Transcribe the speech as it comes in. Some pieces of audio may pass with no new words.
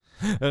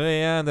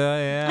rien de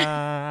rien.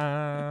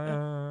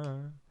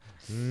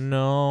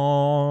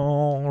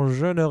 Non,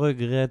 je ne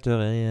regrette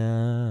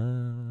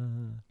rien.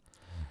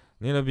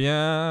 Ni le bien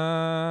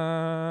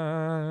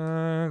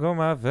qu'on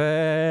m'a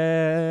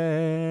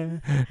fait,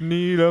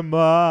 ni le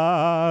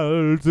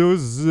mal, tout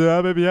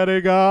ça m'est bien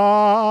égal.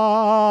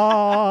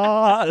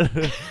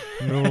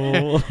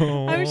 Non.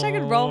 I wish I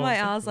could roll my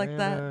R's like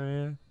that.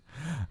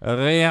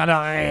 Rien de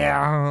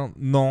rien.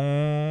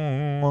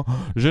 Non,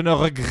 je ne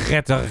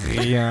regrette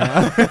rien.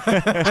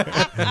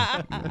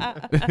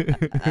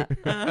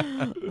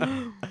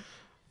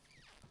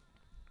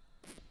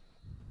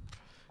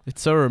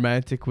 It's so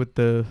romantic with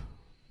the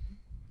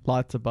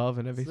lights above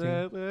and everything.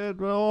 Avec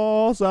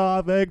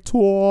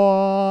toi.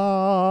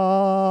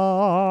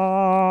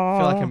 I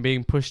feel like I'm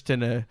being pushed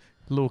in a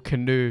little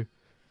canoe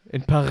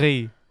in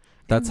Paris.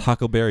 That's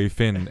Huckleberry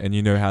Finn, and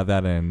you know how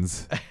that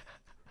ends.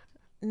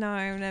 No,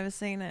 I've never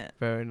seen it.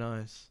 Very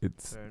nice.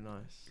 It's Very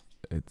nice.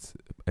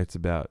 it's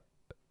about.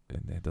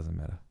 It doesn't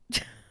matter.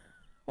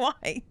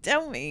 Why?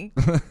 Tell me.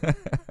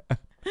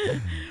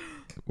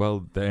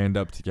 Well, they end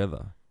up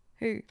together.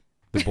 Who?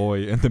 The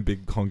boy and the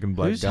big honking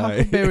black Who's guy.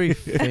 Huckleberry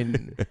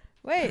Finn?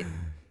 Wait.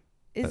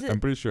 Is I'm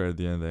it? pretty sure at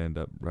the end they end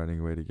up running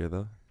away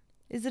together.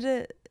 Is it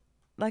a?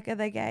 Like, are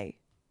they gay?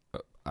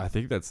 I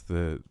think that's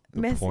the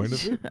Message. point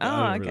of it.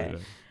 Oh, I don't okay. Really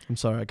know. I'm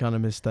sorry, I kind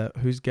of missed that.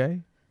 Who's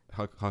gay?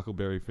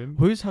 Huckleberry Finn.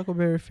 Who's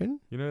Huckleberry Finn?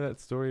 You know that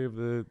story of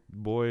the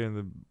boy and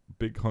the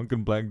big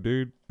honking black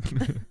dude?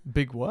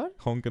 Big what?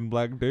 Honking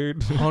black dude.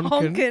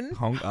 Honkin'.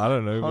 I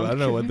don't know. I don't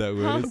know what that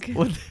word is. Honkin'.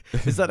 What?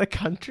 Is that a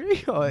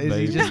country or is he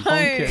Maybe. just No.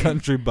 honking?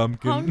 Country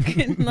bumpkin.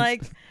 Honkin'.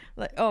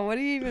 Like, oh, what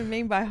do you even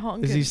mean by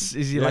honkin'? Is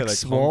he Yeah, like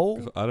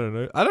small? I don't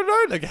know.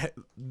 Like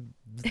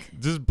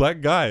just black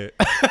guy.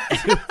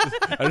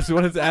 I just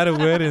wanted to add a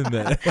word in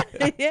there.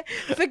 Yeah.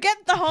 Forget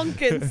the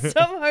honkin'.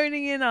 Stop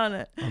honing in on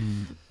it.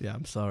 Yeah,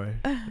 I'm sorry.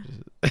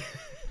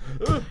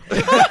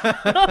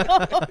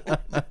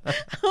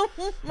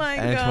 Oh my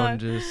Antoine god.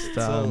 just It's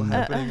all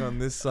happening on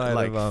this side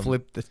like of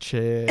flipped the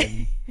chair.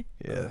 And,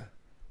 yeah,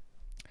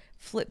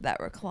 Flip that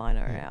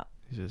recliner Yeah. out.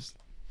 he just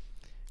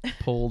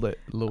pulled it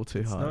a little too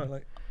It's hard. not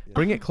like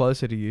Bring it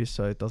closer to you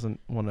so it doesn't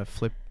want to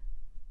flip.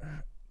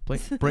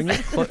 Bring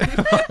it closer.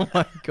 Oh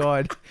my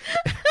god.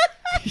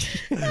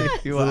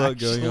 There's a lot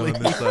going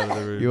on this side of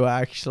the room. You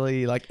are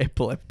actually like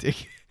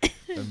epileptic.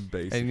 I'm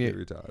basically you-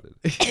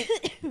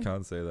 retarded.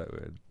 Can't say that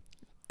word.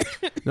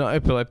 Not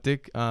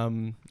epileptic.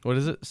 What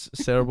is it?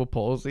 Cerebral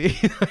palsy.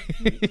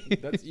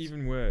 That's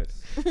even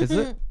worse. Is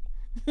it?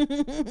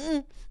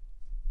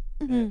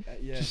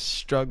 Yeah. Just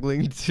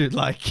struggling to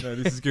like. No,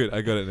 this is good.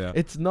 I got it now.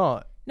 It's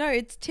not. No,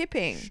 it's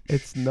tipping.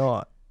 It's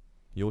not.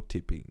 You're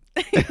tipping.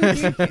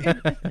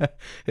 It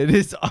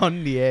is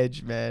on the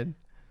edge, man.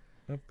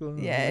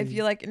 Yeah, if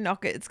you like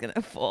knock it, it's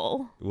gonna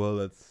fall. Well,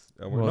 that's.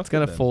 Well, it's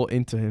gonna fall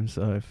into him,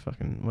 so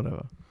fucking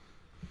whatever.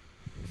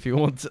 If you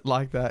want it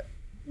like that,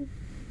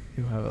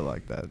 you have it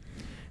like that.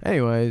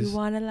 Anyways, You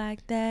want it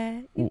like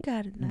that? You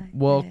got it like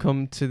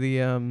welcome to the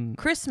that.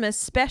 Christmas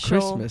special.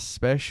 Christmas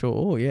special.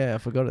 Oh yeah, I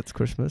forgot it's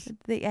Christmas.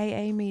 The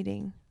AA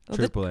meeting. Or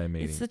Triple A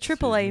meeting. It's the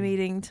Triple A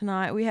meeting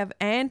tonight. We have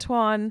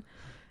Antoine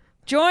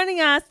joining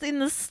us in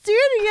the studio.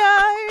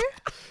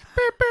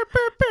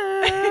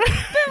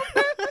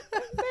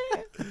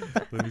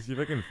 Let me see if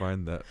I can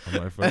find that on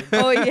my phone.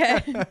 Oh yeah,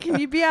 can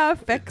you be our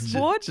effects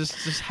board? Just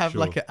have Sure.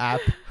 like an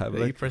app. Have that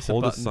you like, press a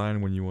hold a button.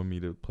 sign when you want me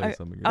to play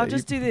something. I'll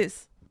just do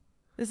this.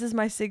 This is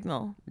my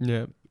signal.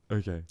 Yeah,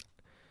 Okay.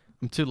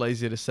 I'm too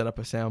lazy to set up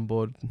a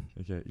soundboard.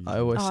 Okay. Easy. I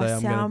always Oh, say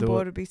I'm gonna do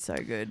soundboard it. would be so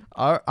good.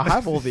 I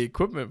have all the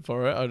equipment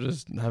for it. I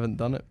just haven't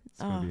done it.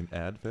 It's gonna be an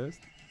ad first.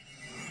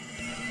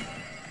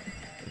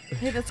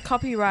 Hey, that's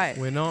copyright.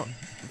 We're not.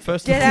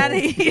 First Get of all, out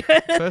of here.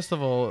 First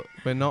of all,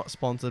 we're not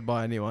sponsored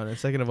by anyone. And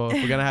second of all, if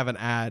we're gonna have an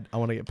ad, I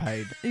want to get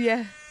paid.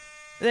 Yeah,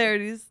 there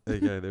it is.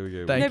 Okay, there we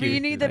go. Thank No, but you. you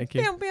need the Thank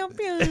you. pew, pew,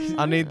 pew.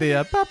 I need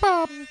the pop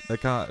pop. I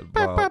can't.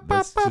 Well,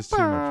 that's just too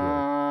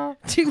much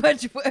work. Too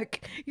much work.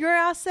 You're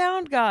our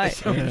sound guy.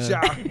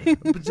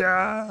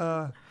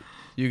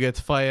 You get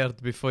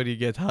fired before you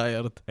get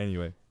hired.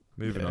 Anyway,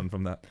 moving Yeah. on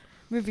from that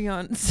Moving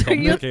on. So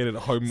your complicated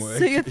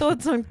homework.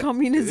 thoughts on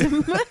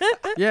communism?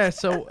 Yeah,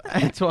 so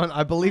Antoine,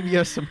 I believe you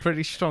have some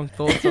pretty strong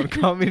thoughts on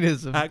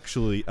communism.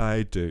 Actually,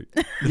 I do.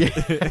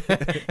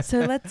 So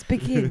let's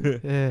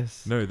begin.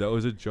 Yes. No, that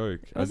was a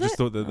joke. Was I just it?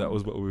 thought that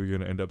was what we were going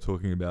to end up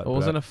talking about. It but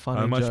wasn't I a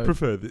funny I much joke.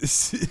 prefer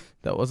this.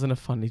 That wasn't a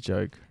funny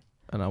joke.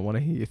 And I want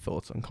to hear your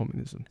thoughts on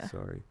communism.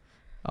 Sorry.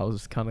 I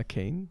was kind of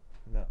keen.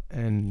 No.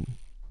 And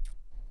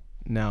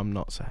now I'm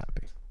not so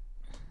happy.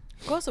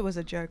 Of course, it was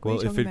a joke. Well,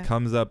 what are you if talking it about?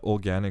 comes up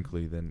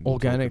organically, then we'll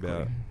talk Organically.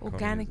 about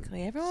Organically,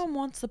 communism. everyone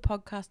wants the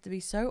podcast to be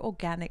so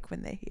organic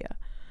when they're here.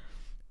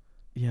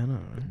 Yeah, I know.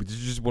 But you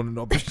just want an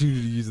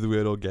opportunity to use the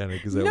word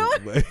organic? Is that No.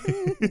 what?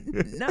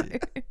 No.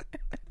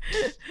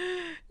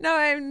 No,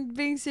 I'm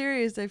being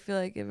serious. I feel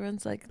like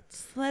everyone's like,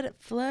 just let it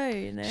flow,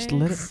 you know. Just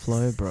let it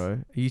flow, bro.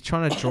 Are you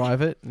trying to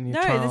drive it? And you're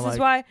No, trying this to is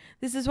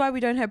like, why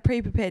we don't have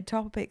pre-prepared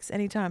topics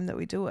anytime that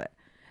we do it.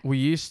 We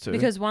used to.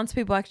 Because once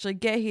people actually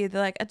get here,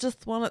 they're like, I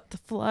just want it to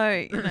flow,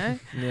 you know?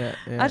 yeah.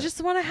 I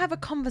just want to have a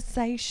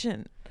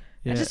conversation.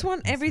 Yeah. I just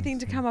want That's everything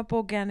to insane. come up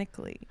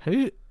organically.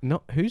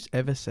 Who's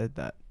ever said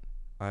that?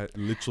 I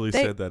literally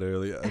They- said that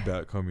earlier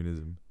about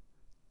communism.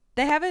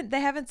 They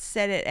haven't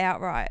said it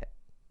outright.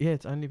 Yeah,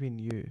 it's only been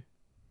you.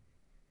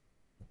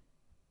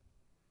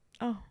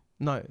 Oh.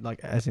 No, like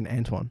as in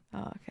Antoine.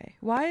 Oh, okay.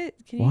 Why?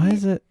 Why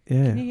is it?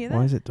 Yeah. can you hear Why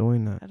that? is it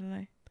doing that? I don't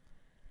know.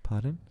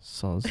 Pardon?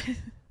 Soz.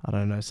 I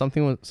don't know.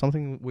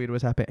 Something weird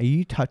was happening. Are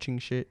you touching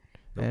shit,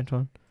 Nope.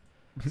 Antoine?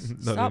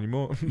 Not Stop.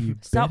 anymore. You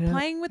Stop better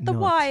playing with the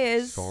not.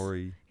 wires.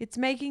 Sorry. It's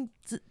making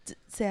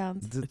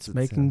sounds. It's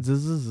making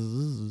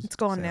zzz. It's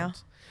gone now.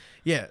 sounds.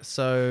 Yeah.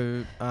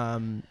 So,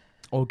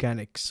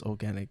 organics.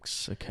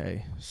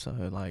 Okay. So,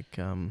 like,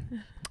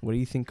 what do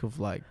you think of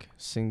like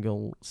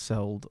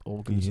single-celled you hear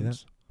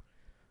organisms?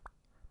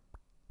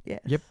 Yeah.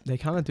 Yep, they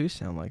kind of do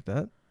sound like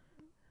that.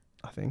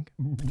 I think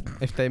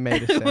if they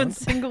made a One sound,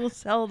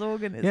 single-celled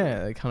organism.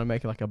 yeah, they kind of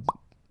make like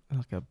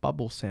a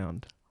bubble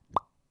sound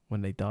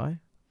when they die.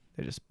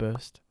 They just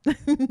burst.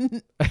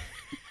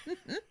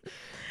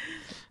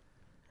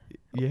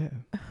 Yeah,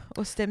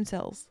 Or stem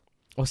cells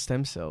or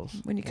stem cells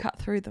when you cut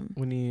through them.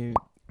 when you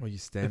Or you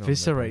stand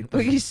eviscerate Or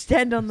them. you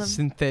stand on them.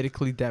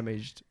 synthetically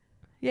damaged,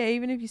 Yeah,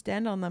 even if you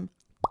stand on them.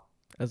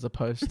 as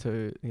opposed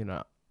to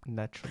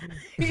naturally.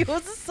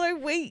 Yours is so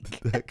weak.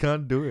 on them. I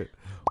can't do it.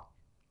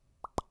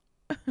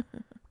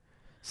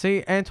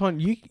 See, Antoine,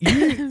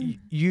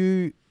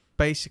 you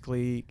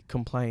basically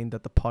complained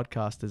that the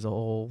podcast is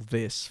all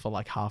this for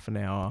like half an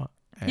hour.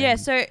 Yeah,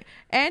 so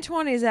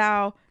Antoine is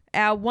our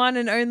one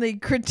and only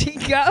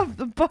critiquer of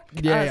the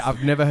podcast. yeah,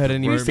 I've never heard who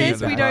anyone Word says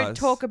be we on don't that.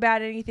 talk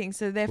about anything,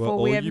 so therefore Well,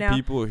 all we have you now.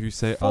 people who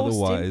say forced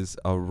him- otherwise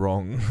are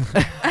wrong.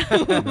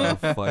 And I'll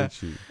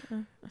fight you.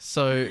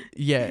 So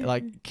yeah,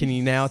 like, can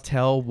you now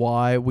tell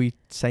why we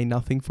say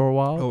nothing for a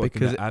while? Oh, I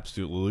because can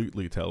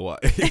absolutely tell why.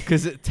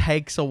 because it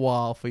takes a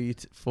while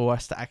for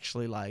us to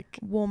actually like.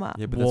 Warm up.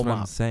 Yeah, but that's Warm what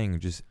I'm up. saying.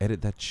 Just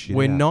edit that shit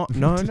We're out. not.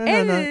 No. Edit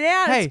it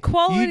out. Hey, It's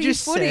quality you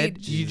just footage.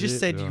 said you just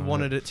said you Alright.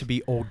 wanted it to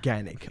be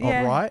organic.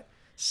 Yeah. All right.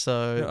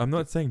 So No, I'm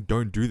not saying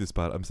don't do this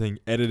part. I'm saying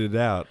edit it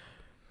out.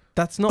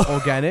 that's not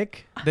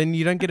organic. Then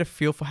you don't get a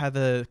feel for how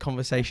the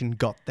conversation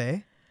got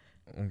there.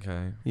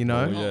 Okay. You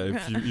know? Well, yeah,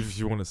 if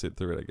you want to sit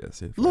through it, I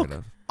guess. Yeah, fair Look,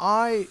 enough.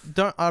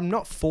 I'm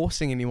not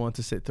forcing anyone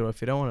to sit through it.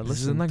 If you don't want to This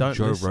listen, isn't like don't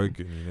Joe listen.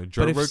 Rogan.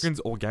 Joe But if Rogan's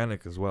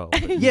organic as well.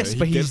 But, Yes,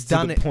 but he he's gets to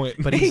done the it. point.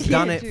 But he's Yeah,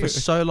 done it dude. for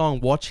so long.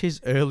 Watch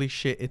his early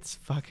shit. It's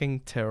fucking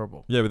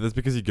terrible. Yeah, but that's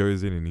because he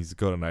goes in and he's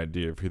got an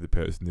idea of who the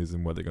person is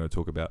and what they're going to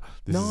talk about.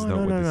 This is not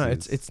what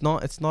this is. It's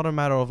not a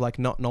matter of like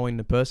not knowing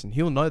the person.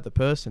 He'll know the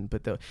person,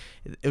 but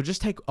it'll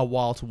just take a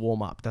while to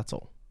warm up. That's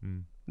all.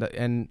 Mm.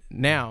 And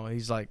now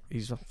he's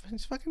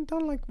fucking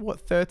done like what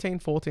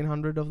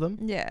 1,400 of them.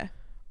 Yeah.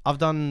 I've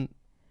done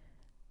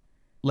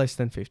less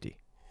than 50.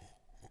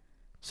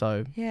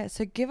 So Yeah,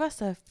 so give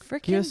us a Give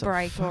freaking us a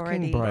break fucking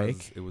already.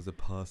 break. It was a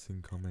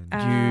passing comment.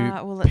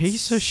 You Well,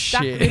 piece of it's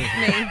stuck shit.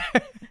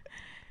 with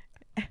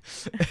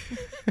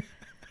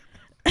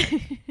me.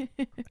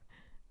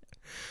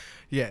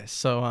 yeah.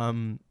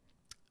 So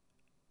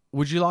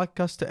would you like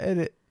us to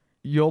edit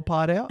your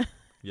part out?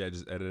 Yeah,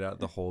 just edit out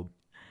the whole,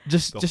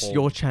 Just The whole-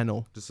 your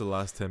channel. just the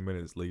last 10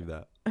 minutes. Leave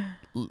that.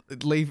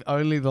 Leave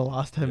only the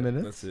last 10 Yeah,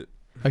 minutes. That's it.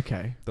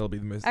 Okay. That'll be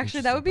the most.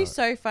 Actually, that would be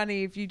interesting so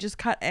funny if you just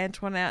cut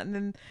Antoine out and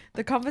then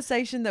the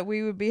conversation that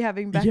we would be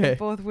having back Yeah. and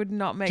forth would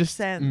not make Just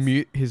sense.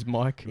 mute his mic.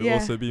 part. It'll Yeah.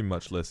 also be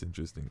much less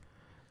interesting.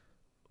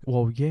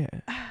 Well, yeah.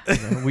 You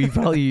know, we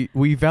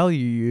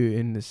value you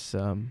in this.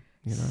 I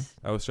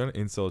was trying to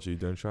insult you.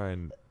 Don't try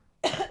and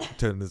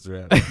turn this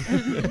around.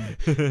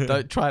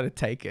 Don't try to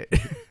take it.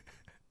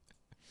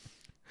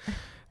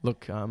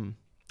 Look, I'm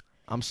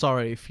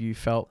sorry if you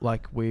felt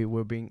like we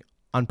were being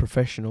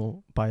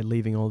unprofessional by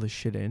leaving all this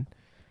shit in,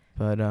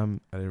 but I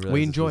didn't realize we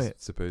this enjoy was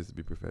it. supposed to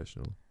be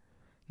professional.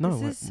 No,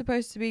 This is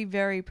supposed to be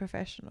very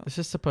professional. this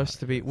is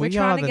supposed to be. We're We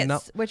are trying to the.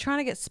 get we're trying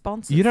to get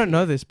sponsors. You don't know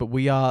here. this, but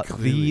we are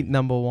Clearly. the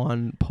number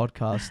one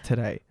podcast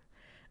today.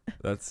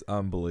 That's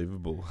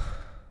unbelievable.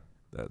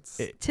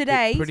 That's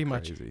Today, pretty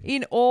much. crazy.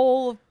 in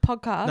all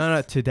podcasts. No,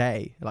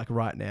 today, like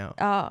right now,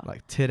 Oh.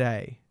 like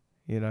today.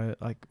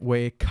 Like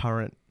we're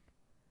current.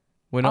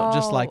 We're not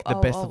just like the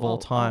best of all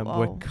time.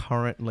 We're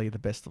currently the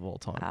best of all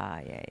time.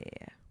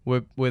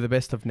 Yeah. We're the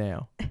best of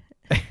now.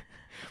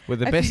 We're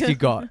the I best feel- you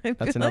got. I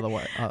That's feel another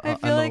way. I feel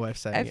Another like way of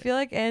saying I it. feel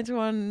like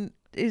Antoine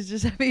is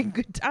just having a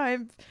good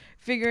time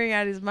figuring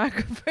out his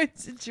microphone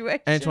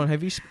situation. Antoine,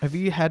 have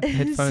you had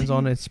headphones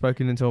on and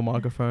spoken into a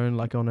microphone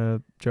like on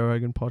a Joe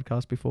Rogan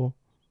podcast before?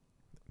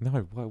 No,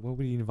 why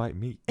would he invite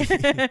me?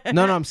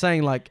 No, I'm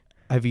saying like,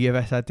 have you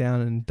ever sat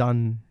down and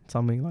done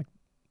something like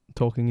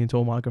talking into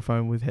a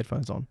microphone with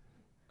headphones on?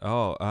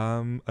 Oh,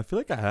 I feel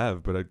like I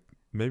have, but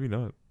maybe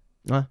not.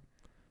 Huh?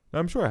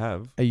 I'm sure I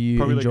have. Are you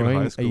Probably like in enjoying?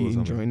 high Are school you or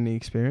something. enjoying the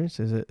experience?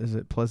 Is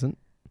it pleasant?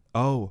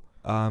 Oh,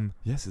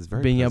 yes, it's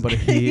very being able to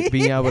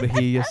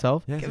hear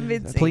yourself. Yes,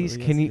 Convincing. Please,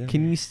 absolutely,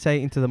 can you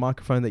say into the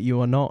microphone that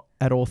you are not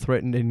at all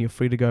threatened and you're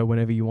free to go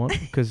whenever you want?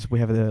 Because we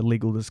have a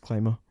legal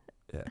disclaimer.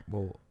 Yeah.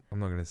 Well, I'm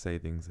not gonna say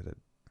things that it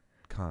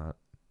can't.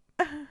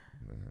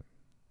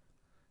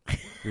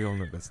 We all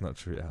know that's not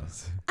true,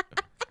 Alice.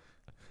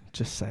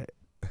 Just say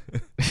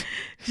it.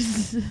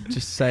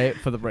 Just say it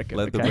for the record.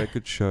 Let the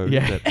record show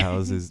that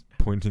Alice is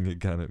pointing a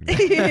gun at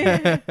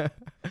me.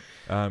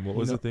 What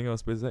was the thing I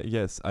was supposed to say?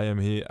 Yes, I am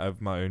here. I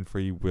have my own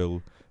free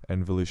will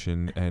and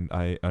volition, and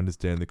I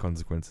understand the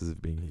consequences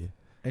of being here.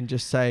 And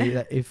just say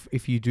that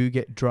if you do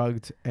get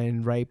drugged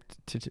and raped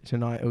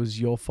tonight, it was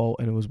your fault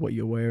and it was what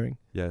you're wearing.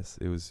 Yes,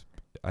 it was.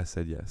 I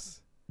said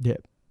yes.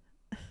 Yep.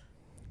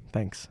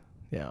 Thanks.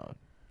 Yeah,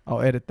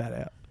 I'll edit that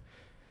out,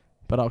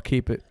 but I'll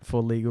keep it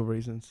for legal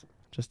reasons,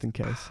 just in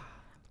case.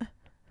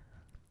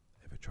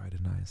 Ever tried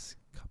a nice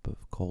cup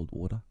of cold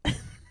water?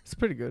 It's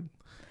pretty good.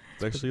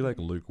 It's actually like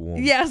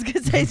lukewarm. Yeah, I was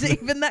gonna say, it's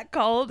even that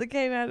cold. It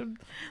came out of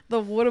the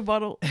water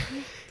bottle.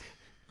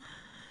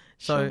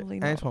 So, Surely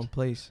not. Antoine,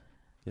 please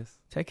Yes.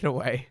 take it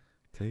away.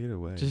 Take it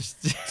away.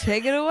 Just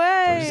Take it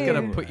away. I'm just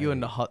gonna put you in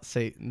the hot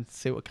seat and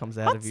see what comes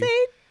out Hot of you.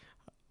 seat.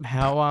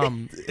 How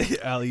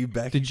Ali,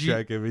 back Did you-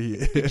 track over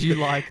here. did you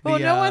like the? Well,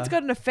 no one's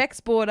got an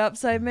effects board up,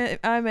 so I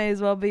may as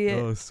well be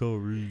it. Oh, so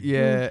rude.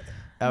 Yeah,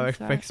 our I'm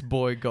sorry. FX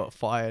boy got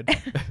fired.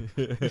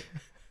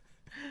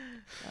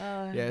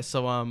 Yeah,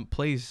 so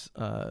please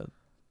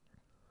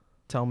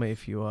tell me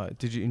if you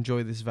did you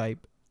enjoy this vape?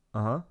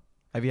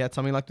 Have you had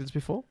something like this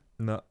before?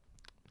 No.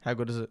 How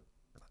good is it?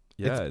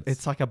 Yeah,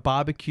 It's like a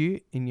barbecue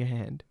in your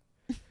hand,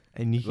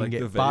 and you can Like the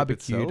get vape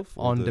barbecued itself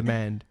or on the-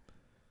 demand.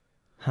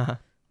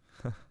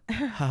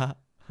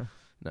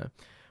 No,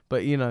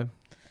 but you know,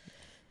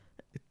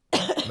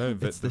 no.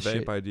 It's The the vape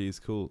shit. idea is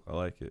cool. I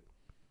like it.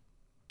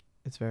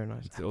 it's very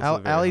nice. It's also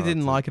very Ali hard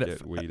didn't to like it.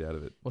 Get weed out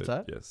of it. What's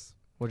but that? Yes.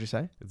 What'd you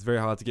say? It's very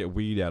hard to get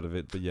weed out of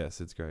it, but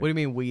yes, it's great. What do you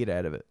mean weed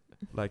out of it?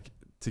 Like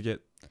to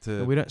get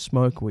We don't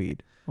smoke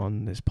weed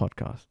on this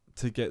podcast.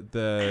 to get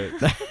the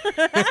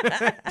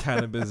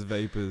cannabis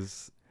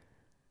vapors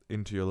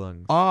into your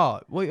lungs. Oh,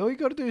 well, all you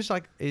got to do is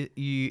like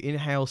you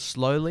inhale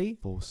slowly,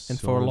 and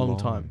for a long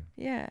time.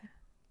 Yeah.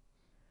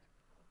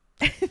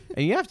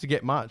 and you have to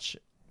get much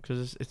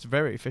because it's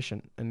very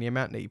efficient, and the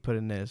amount that you put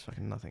in there is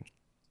fucking nothing.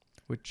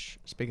 Which,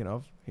 speaking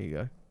of, here you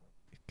go.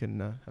 You can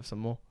have some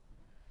more.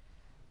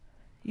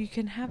 You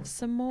can have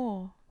some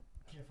more.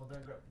 Careful,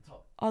 don't grab the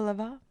top.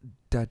 Oliver.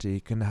 Daddy,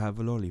 can I have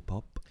a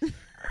lollipop?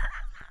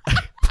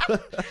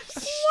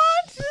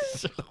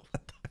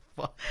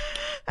 What?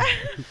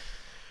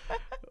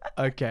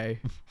 Okay.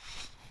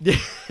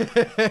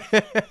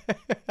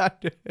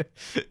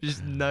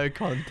 Just no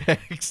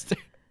context.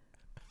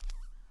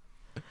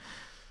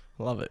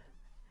 Love it.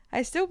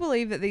 I still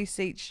believe that these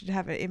seats should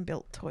have an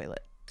inbuilt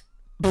toilet.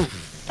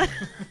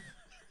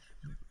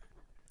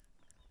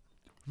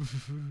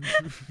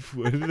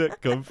 Where did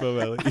that come from,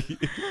 Ali?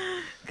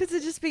 Because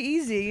it'd just be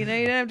easy, you know,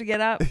 you don't have to get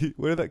up.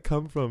 Where did that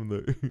come from,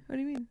 though? What do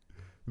you mean?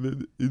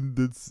 In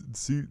the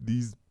suit,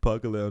 these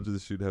parker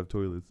lounges should have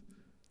toilets.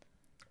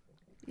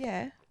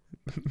 Yeah.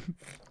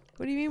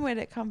 What do you mean, where'd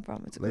it come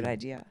from? It's a good Like-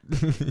 idea.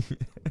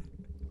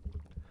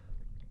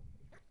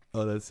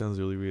 Oh, that sounds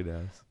really weird,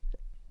 ass.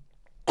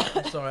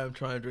 Sorry, I'm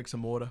trying to drink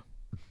some water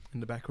in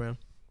the background.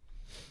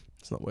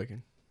 It's not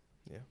working.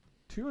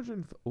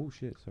 200. Oh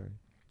shit! Sorry.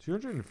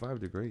 205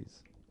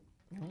 degrees.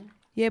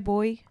 Yeah,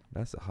 boy.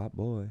 That's a hot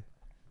boy.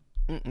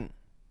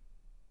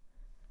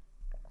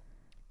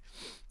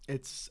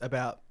 It's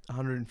about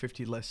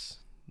 150 less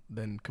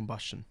than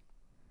combustion.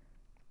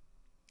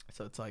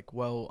 So it's like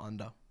well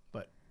under,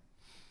 but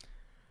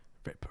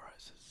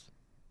vaporizes.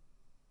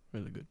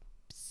 Really good.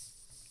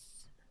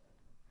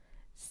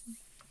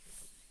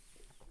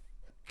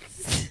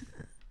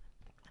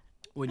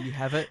 When you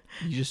have it,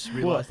 you just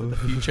realize that the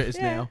future is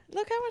Yeah. now.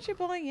 Look how much you're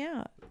pulling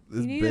out.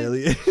 There's need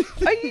barely.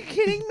 Are you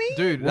kidding me?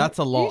 Dude, that's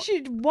a You lot.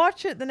 should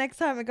watch it the next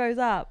time it goes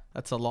up.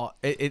 That's a lot.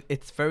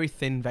 It's very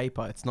thin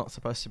vapor. It's not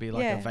supposed to be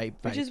like yeah. a vape.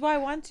 Which is why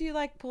once you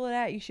like pull it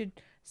out, you should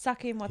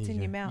suck in what's in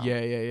Yeah. your mouth.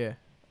 Yeah.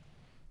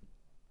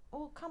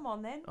 Oh, come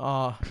on then.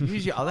 Oh,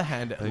 use your other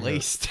hand at There you go.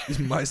 least.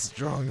 My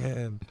strong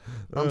hand.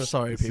 I'm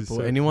sorry, This is people.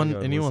 so- anyone hang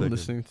on 1 second.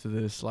 listening to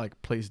this,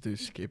 like, please do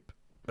skip.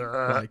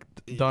 Like,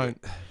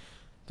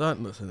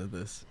 don't listen to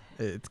this.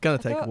 It's gonna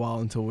take a thought- while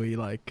until we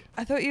like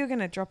I thought you were going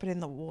to drop it in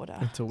the water.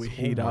 until we This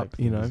heat whole up. mic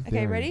You thing know, is Okay,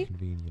 very ready?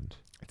 Inconvenient.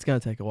 it's gonna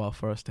take a while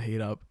for us to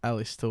heat up.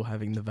 Ali's still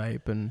having the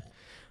vape, and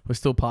we're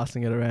still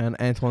passing it around.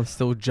 Antoine's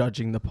still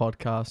judging the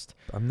podcast,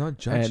 I'm not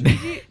judging.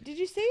 Did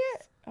you see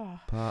it?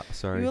 Oh.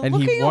 Sorry. You were And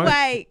he looking won't-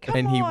 away. Come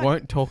and on. he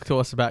won't talk to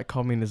us about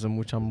communism,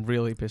 which I'm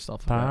really pissed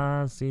off about.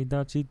 Pass it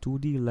to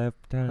the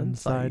left hand Hand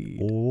side. side.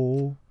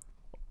 Oh.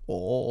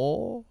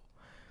 Oh,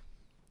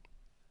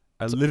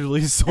 I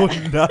literally saw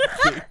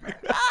nothing.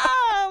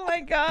 Oh my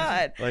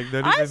god. Like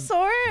not I even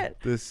saw it.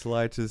 the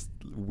slightest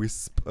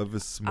wisp of a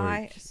smoke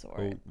I saw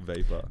or it.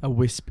 vapor. a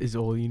wisp is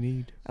all you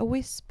need. A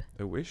wisp.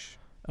 A wish?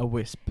 A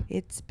wisp.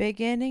 It's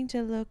beginning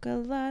to look a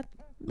lot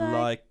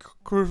like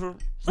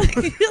Christmas.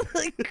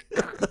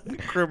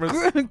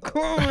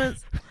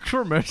 Christmas.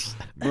 Christmas.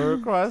 Merry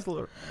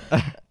Chrysler.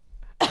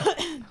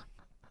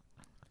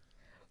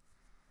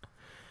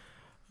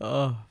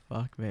 Oh,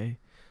 fuck me.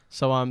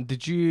 So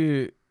did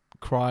you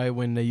cry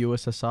when the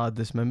USSR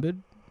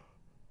dismembered?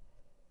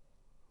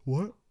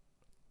 What?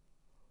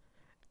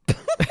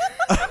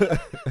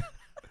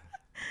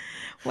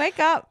 Wake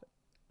up.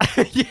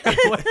 Yeah,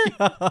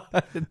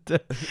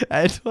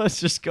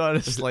 Antoine's just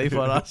going to sleep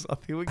on us. I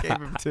think we gave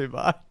him too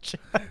much.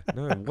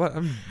 No, what?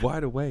 I'm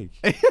wide awake.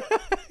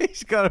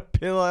 He's got a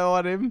pillow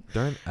on him.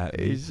 Don't at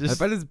me. He's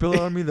just- I've had his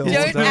pillow on me the whole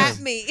Don't time. at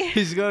me.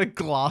 He's got a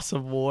glass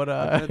of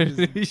water.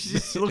 He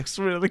just looks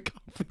really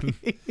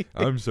comfy.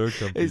 I'm so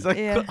comfy. He's like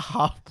Yeah.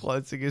 half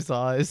closing his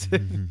eyes.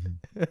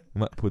 I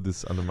might put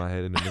this under my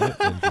head in a minute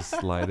and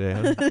just lie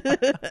down.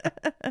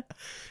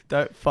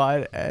 Don't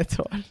fight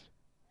Antoine.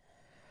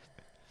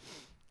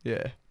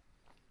 Yeah.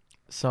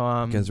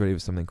 So You guys ready for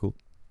something cool?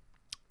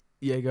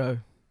 yeah, go.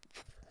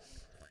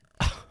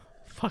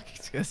 Fuck,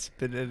 he's gonna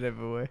spin it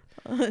everywhere.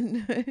 Oh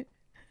no.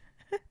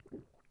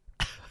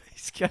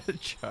 He's gonna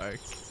choke.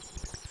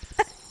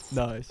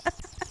 Nice.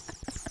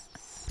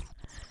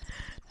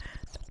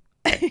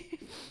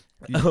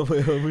 Oh,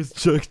 I almost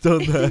choked on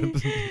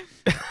that.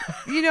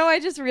 You know, I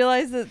just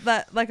realized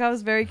that like I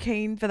was very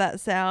keen for that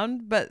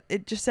sound, but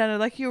it just sounded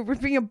like you were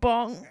ripping a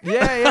bong.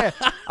 Yeah.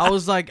 I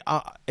was like,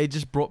 it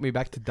just brought me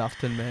back to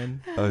Dufton,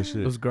 man. Oh It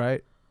shit! was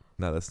great.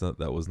 No,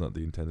 that was not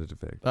the intended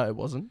effect. No, it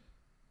wasn't.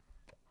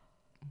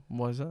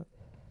 Why is that?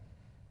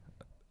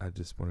 I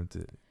just wanted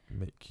to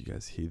make you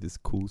guys hear this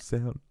cool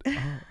sound.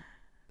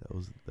 That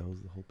was the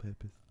whole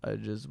purpose. I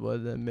just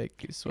wanted to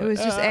make you sweat. It was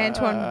just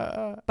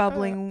Antoine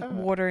bubbling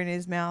water in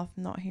his mouth,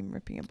 not him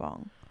ripping a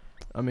bong.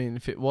 I mean,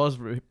 if it was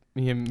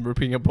him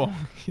ripping a bong,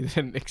 you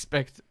then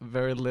expect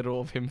very little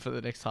of him for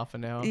the next half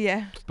an hour.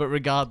 Yeah. But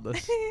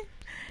regardless,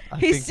 I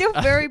He's think- still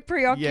very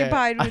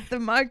preoccupied with the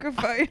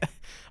microphone.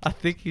 I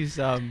think he's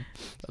a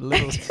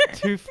little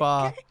too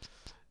far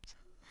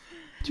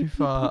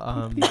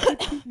on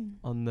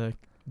the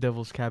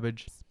devil's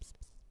cabbage.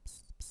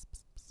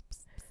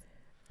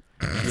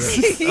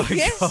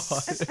 Yes.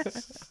 Oh, God.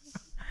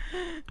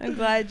 I'm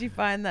glad you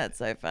find that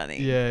so funny.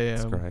 Yeah.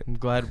 That's great. I'm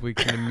glad we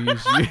can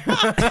amuse you.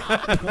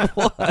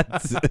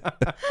 What?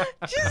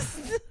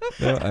 Just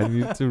No, I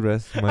need to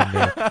rest my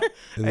neck.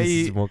 This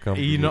is more Are comfortable.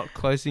 you not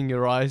closing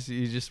your eyes? Are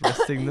you just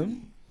resting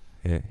them?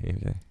 Yeah, here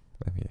we go.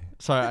 Yeah.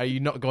 Sorry, are you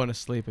not going to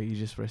sleep? Are you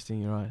just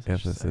resting your eyes? I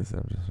Yes, should this say? is.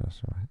 I'm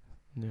just right.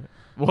 Yeah.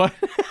 What?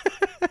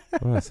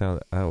 What do I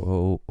sound?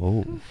 Oh.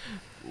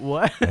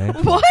 What?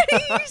 Antoine. what are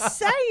you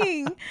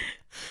saying?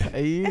 Are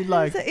you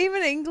like? Is it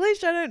even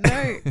English? I don't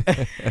know.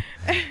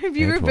 Have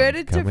you Antoine,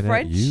 reverted to coming at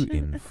French? you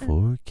in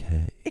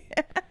 4K.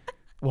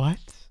 What?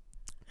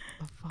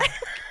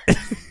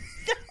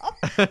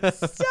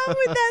 Stop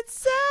with that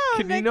sound.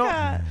 Can you I not-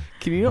 can't.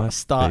 Can you not My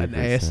start an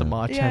favourite sound.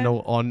 ASMR Yeah.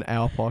 channel on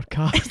our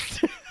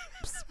podcast?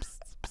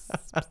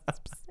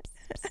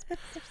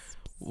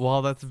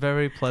 While that's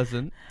very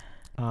pleasant,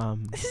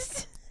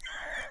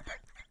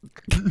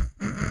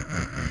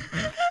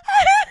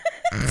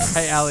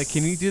 hey Ali,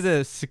 can you do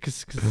the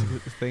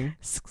thing?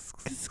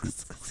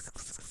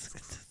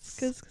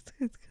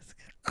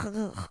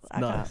 I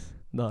can't.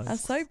 Nice. I'm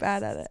so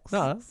bad at it.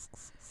 No,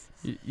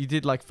 you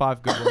did like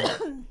 5 good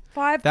ones.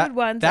 Five That- good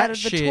ones that out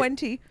of the shit-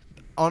 20.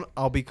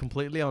 I'll be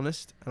completely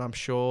honest, and I'm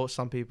sure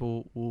some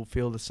people will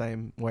feel the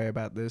same way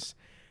about this.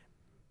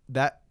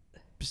 That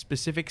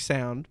specific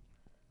sound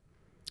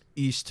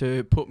used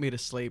to put me to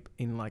sleep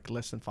in like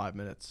less than 5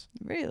 minutes.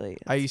 Really?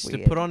 I That's used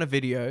weird. to put on a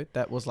video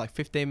that was like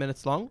 15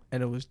 minutes long,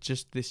 and it was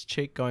just this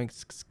chick going.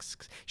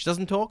 She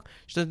doesn't talk.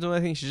 She doesn't do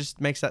anything. She just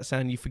makes that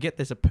sound. You forget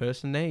there's a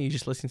person there. You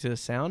just listen to the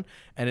sound,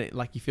 and it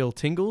like you feel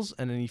tingles,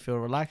 and then you feel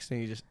relaxed, and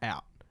you're just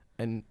out.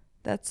 And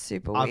That's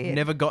super I've weird.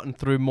 never gotten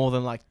through more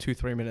than like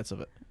 2-3 minutes of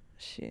it.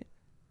 Shit.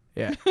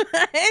 Yeah.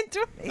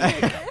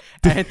 Antoine.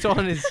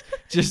 Antoine is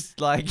just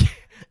like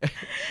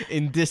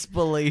in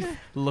disbelief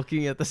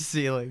looking at the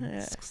ceiling.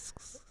 Yeah.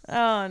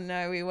 Oh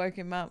no, we woke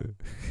him up.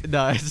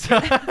 No, it's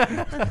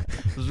I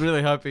was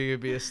really hoping he'd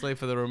be asleep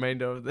for the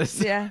remainder of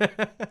this. Yeah.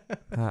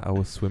 I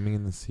was swimming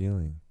in the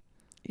ceiling.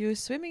 You were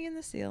swimming in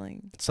the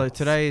ceiling. So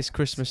today is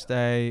Christmas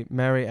Day.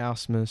 Merry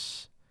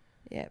Christmas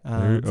Yep.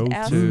 Merry It's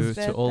Allison's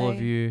to all of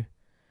birthday. you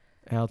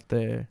out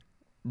there,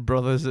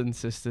 brothers and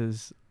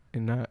sisters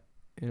in our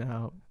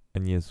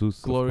And Jesus,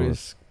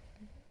 glorious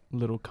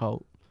little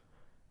cult.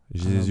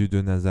 Jésus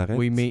de Nazareth.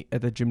 We meet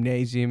at the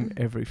gymnasium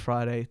every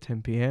Friday,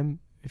 10 p.m.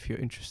 if you're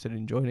interested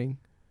in joining.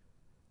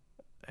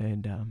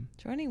 And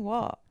Joining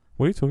what?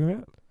 What are you talking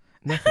about?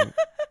 nothing.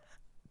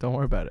 Don't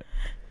worry about it.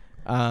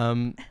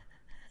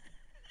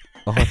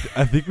 Oh,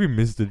 I think we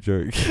missed a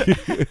joke.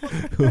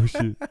 Oh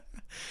shit.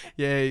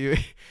 Yeah,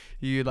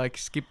 you like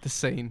skip the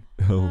scene.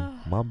 Oh,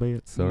 my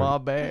bad. Sorry. My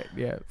bad.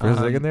 Yeah. For a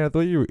second there, I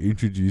thought you were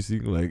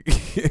introducing like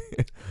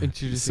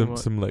Introducing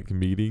some like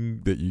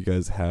meeting that you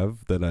guys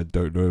have that I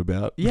don't know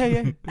about.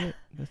 Yeah.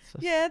 That's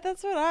Yeah,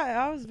 that's what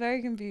I was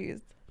very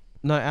confused.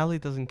 No, Ali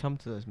doesn't come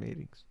to those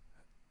meetings.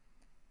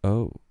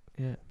 Oh.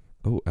 Yeah.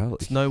 Oh,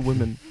 Alex. It's no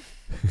women.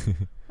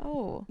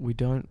 Oh. We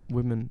don't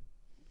women.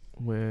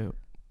 We're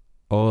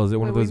Oh, is it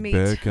one of Where those we meet.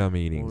 Burka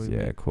meetings? we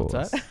Yeah, meet. of course.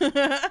 What's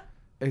that?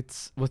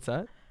 What's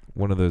that?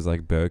 One of those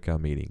like burqa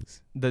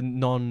meetings. The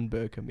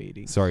non-burqa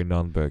meetings. Sorry,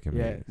 non-burqa Yeah,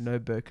 meetings. no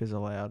burqas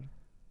allowed.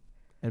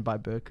 And by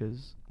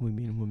burqas, we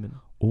mean women.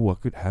 Oh, I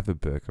could have a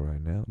burqa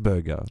right now.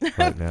 Burger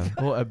right now.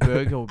 Or a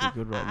burger would be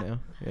good right now.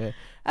 Yeah.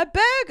 A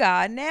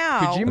burger now.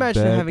 Could you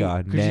imagine having?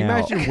 burger Could you now.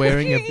 imagine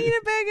wearing you a? eat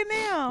a burger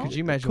now? Could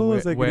you imagine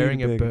course I could eat a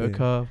wearing a burger now.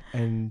 burqa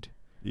and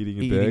Eating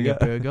a eating burger.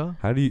 a burger?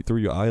 How do you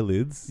through your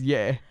eyelids?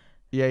 Yeah.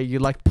 Yeah, you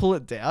like pull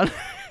it down.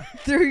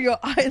 Through your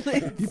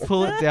eyelids. You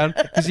pull it down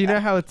because you know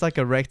how it's like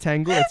a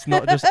rectangle. It's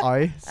not just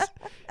ice.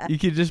 You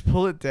can just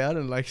pull it down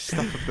and like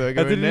stuff a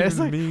burger I in didn't there. It's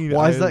even like, mean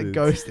why is that eyelids.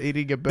 ghost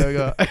eating a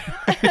burger?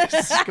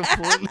 It's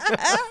completely.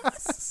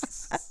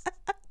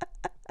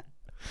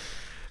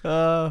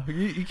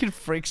 You can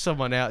freak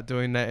someone out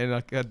doing that in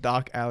like a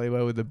dark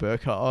alleyway with a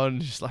burqa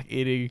on, just like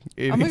eating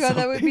Oh my god,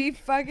 that would something. be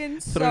fucking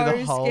Through the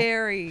so hole.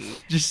 scary.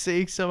 Just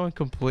seeing someone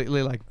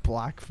completely like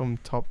black from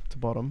top to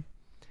bottom,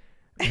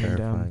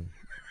 Terrifying.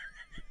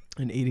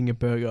 and eating a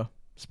burger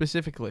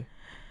specifically.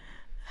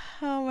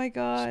 Oh my Just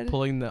god.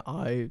 pulling the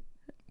eye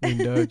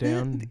window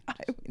down. The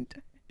eye window.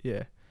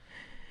 Yeah.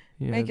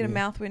 You Make it know, a the-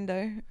 mouth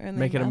window. Only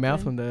Make it a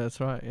mouth window. window. That's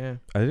right. Yeah.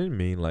 I didn't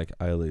mean like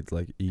eyelids,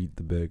 like eat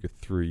the burger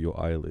through your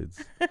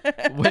eyelids.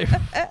 Wait,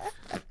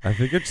 I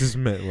think it just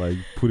meant like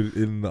put it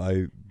in the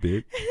eye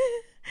bit.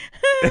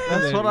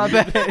 that's what I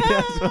meant.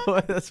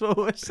 That's what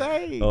we're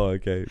saying. Oh,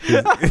 okay.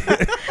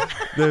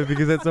 No,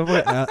 because at some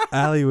point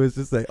Ali was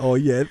just like, "Oh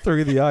yeah,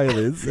 through the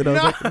eyelids," and I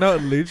was like,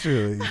 "Not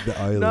literally the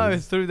eyelids." No,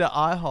 through the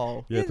eye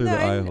hole. Yeah, through the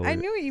eye hole. I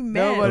knew what you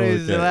meant.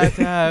 Nobody's Okay. allowed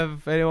to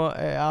have anyone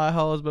eye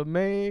holes but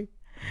me.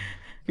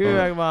 Give me Oh.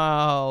 back my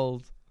eye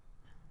holes.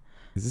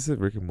 Is this a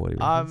Rick and Morty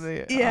I'm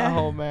reference? the Yeah. eye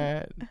hole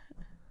man.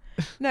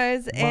 No,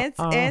 it's My ants.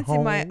 Ants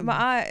in my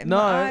eye eye. No.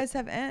 My eyes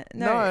have ants.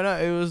 No,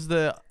 it was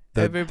the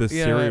The you know,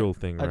 cereal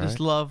thing, I right? just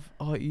love.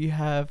 Oh, you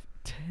have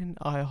 10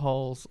 eye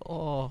holes.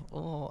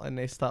 Oh, and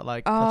they start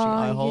like touching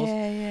eye Oh holes.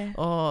 yeah.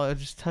 Oh,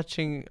 just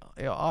touching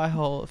your eye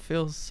hole. It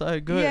feels so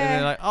good. Yeah. And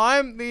they're like,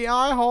 I'm the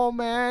eye hole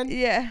man.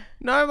 Yeah.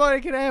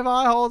 Nobody can have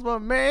eye holes but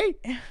me.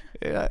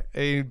 Yeah.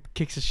 He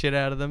kicks the shit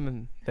out of them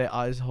and their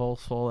eyes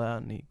holes fall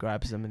out and he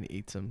grabs them and he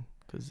eats them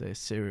because they're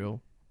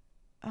cereal.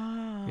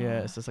 Oh. Yeah,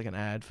 it's just like an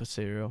ad for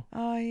cereal.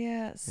 Oh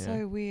yeah, it's Yeah.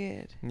 so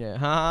weird. Yeah.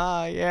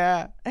 Ha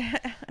yeah.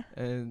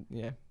 And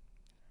yeah.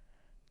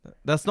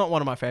 That's not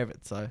one of my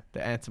favorites, so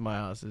the ants in my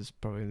eyes is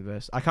probably the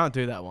best. I can't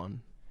do that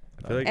one.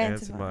 I feel like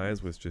Ants Ants in in My My Eyes.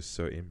 Eyes was just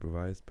so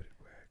improvised, but it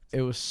worked.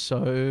 It was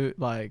so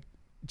like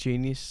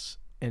genius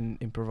and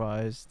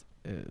improvised.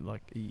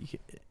 Like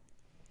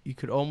you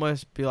could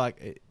almost be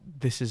like,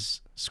 this is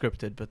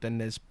scripted, but then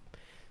there's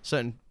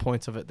certain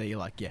points of it that you're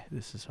like, yeah,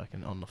 this is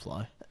fucking on the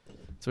fly.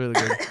 It's really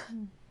good.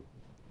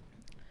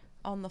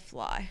 On the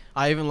fly.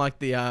 I even like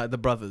the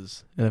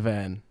brothers in a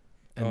van,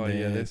 and Oh, yeah,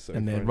 they're, they're so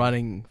and they're funny.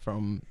 running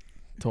from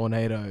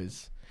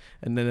tornadoes,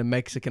 and then a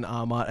Mexican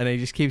armor, and he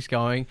just keeps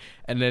going,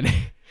 and then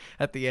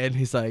at the end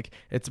he's like,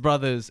 it's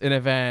brothers in a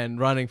van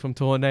running from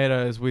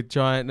tornadoes with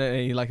giant, and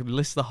he like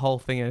lists the whole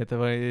thing,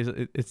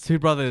 and it's two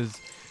brothers.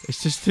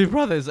 It's just two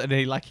brothers, and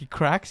he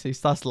cracks. He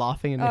starts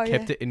laughing, and Oh, they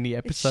kept yeah. it in the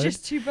It's episode.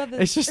 just two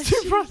brothers. It's just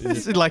two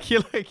brothers. Yeah. Like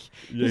you're like,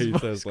 Yeah, his he voice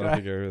starts cracked.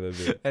 laughing over that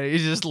bit. and he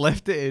just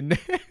left it in.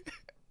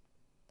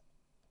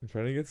 I'm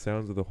trying to get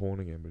sounds of the horn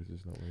again, but it's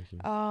just not working.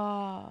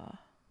 Ah.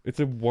 It's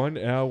a 1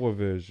 hour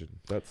version.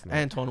 That's not.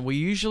 Antoine, we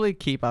usually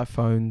keep our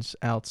phones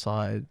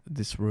outside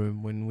this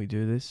room when we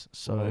do this.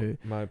 So Well,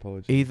 my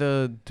apologies.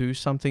 either do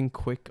something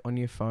quick on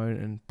your phone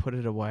and put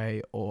it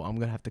away, or I'm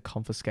going to have to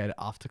confiscate it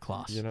after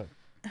class. You're not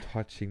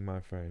touching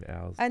my phone,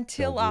 Owls.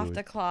 Until Don't do after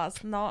it.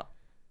 class, not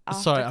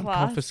after Sorry, I'm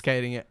class.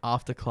 confiscating it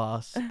after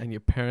class, and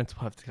your parents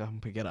will have to come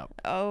pick it up.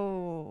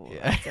 Oh,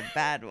 Yeah. that's a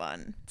bad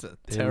one. It's a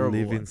They terrible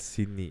live one. in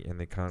Sydney and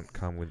they can't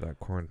come without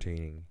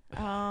quarantining.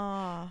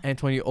 Ah.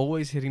 Antoine, you're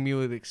always hitting me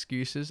with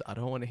excuses. I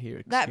don't want to hear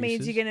excuses. That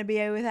means you're going to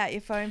be without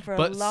your phone for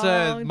But a long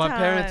sir, time. my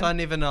parents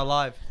aren't even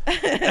alive.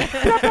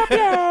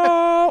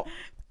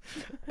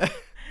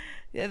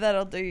 Yeah,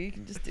 that'll do. You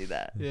can just do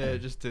that. Yeah,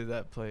 just do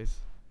that, please.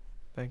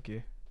 Thank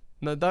you.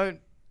 No, don't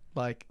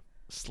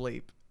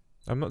sleep.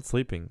 I'm not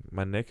sleeping.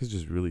 My neck is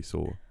just really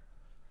sore.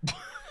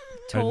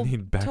 Tall, I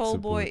need back tall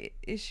support. boy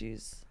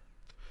issues.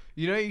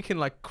 You know, you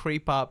can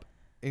creep up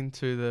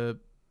into the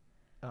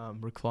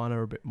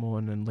recliner a bit more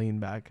and then lean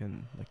back,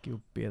 and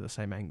you'll be at the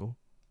same angle,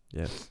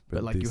 Yes.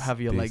 but you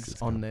have your this legs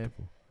is on there.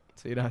 comfortable.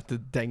 so you don't have to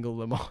dangle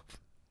them off.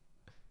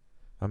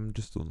 I'm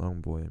just a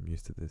long boy. I'm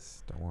used to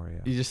this. Don't worry.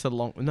 Al. You just a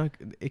long. No,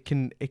 it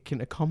can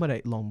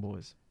accommodate long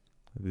boys.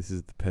 This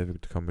is the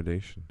perfect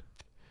accommodation.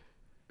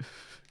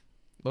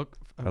 Look,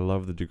 I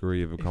love the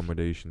degree of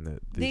accommodation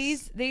that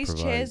this These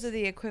chairs provides. are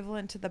the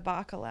equivalent to the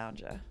Barker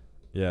Lounger.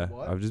 Yeah,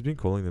 What? I've just been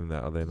calling them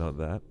that. Are they not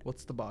that?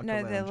 what's the bar?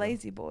 No, they're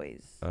lazy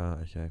boys.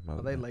 Okay. My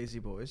Are they bad. lazy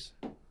boys?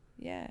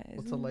 Yeah.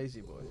 What's a isn't-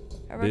 lazy boy?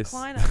 A This-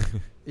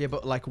 recliner. Yeah,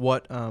 but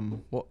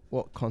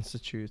what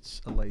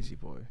constitutes a lazy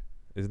boy?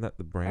 Isn't that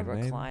the A brand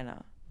name?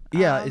 recliner.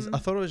 Yeah, Um, I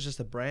thought it was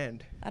just a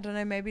brand. I don't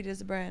know. Maybe it is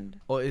a brand.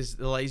 Or is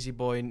the lazy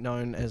boy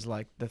known as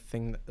the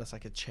thing that's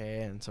like a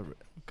chair and it's a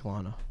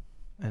recliner,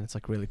 and it's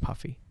really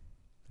puffy?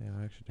 Yeah,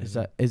 I actually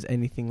don't Is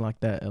anything like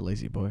that a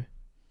lazy boy?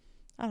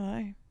 I don't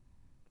know.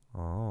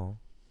 know. Oh.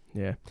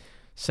 Yeah.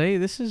 See,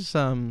 this is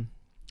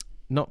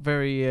not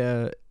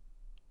very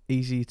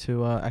easy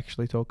to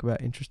actually talk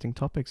about interesting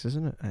topics,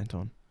 isn't it,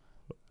 Anton?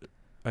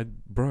 I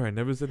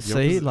never said the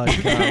See, opposite.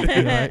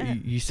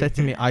 like you said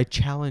to me, I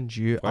challenge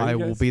you. Why I you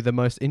will guys- be the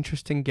most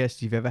interesting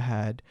guest you've ever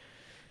had.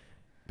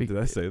 Did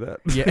I say that?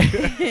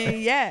 Yeah.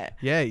 Yeah.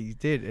 Yeah, you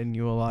did, and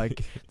you were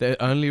like,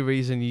 the only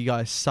reason you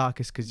guys suck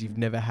is because you've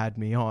never had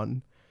me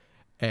on,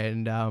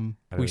 and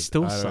we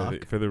still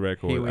suck. For the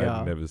record, Here we I've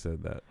are. never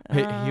said that.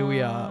 Here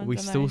we are. We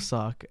Dunno. still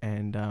suck,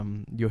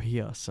 and you're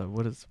here. So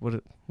where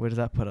does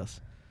that put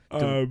us?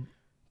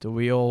 Do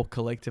we all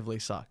collectively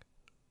suck?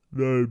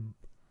 No,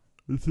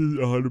 this is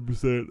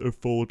 100% a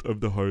fault of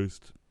the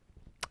host.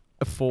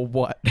 For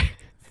what?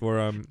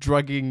 For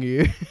Drugging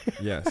you.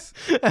 yes,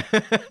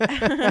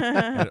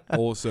 and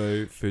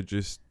also for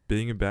just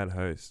being a bad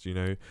host. You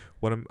know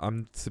what?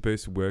 I'm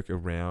supposed to work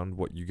around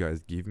what you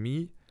guys give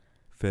me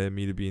for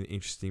me to be an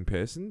interesting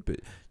person,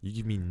 but you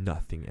give me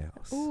nothing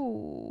else.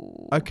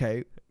 Ooh.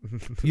 Okay,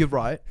 you're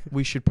right.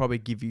 We should probably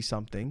give you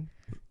something.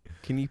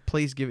 Can you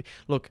please give?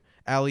 Look,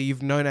 Ali,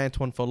 you've known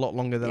Antoine for a lot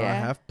longer than I Yeah.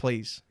 have.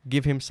 Please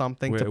give him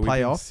something Wait, to are we play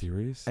being off.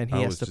 Serious? and he I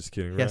has was to- just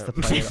kidding. He has to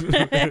right? play it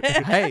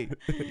up. Hey,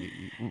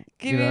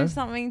 Give him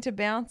something to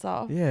bounce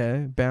off.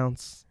 Yeah,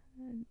 bounce.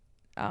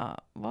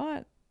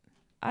 What?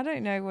 I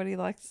don't know what he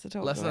likes to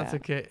talk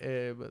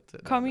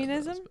about.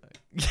 Communism?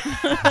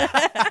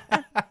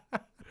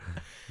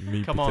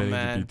 Me Come on, pretending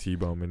man. to be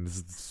T-bomb and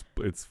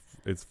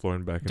it's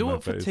flown back in Do my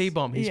it for face.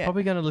 T-Bomb. He's Yeah.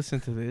 probably going to listen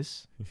to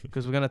this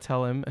because we're going to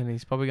tell him and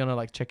he's probably going to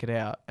like check it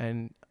out.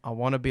 And I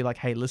want to be like,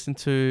 hey, listen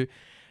to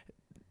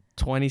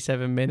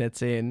 27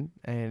 minutes in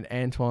and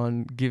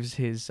Antoine gives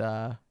his,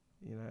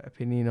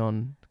 opinion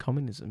on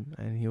communism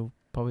and he'll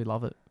probably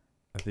love it.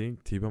 I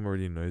think T-bomb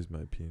already knows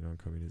my opinion on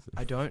communism.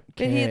 I don't But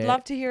care. he'd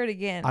love to hear it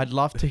again. I'd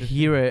love to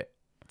hear it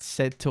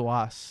said to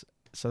us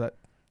so that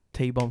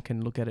T-Bomb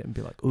can look at it and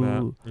be like, ooh. Nah,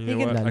 you He know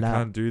can- what? I La la.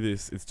 can't do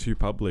this. It's too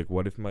public.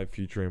 What if my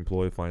future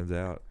employer finds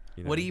out?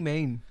 You know? What do you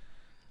mean?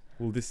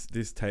 Well, this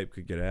tape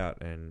could get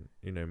out, and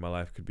my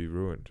life could be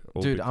ruined.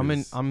 All Dude,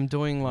 because I'm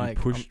doing like,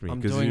 you pushed me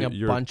I'm 'cause doing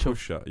you're a bunch a of,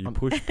 pusher. You I'm-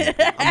 push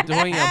people. I'm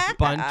doing a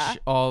bunch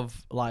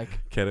of like,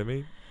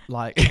 Ketamine.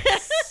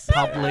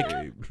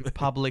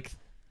 public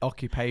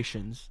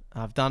occupations.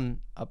 I've done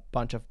a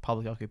bunch of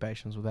public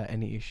occupations without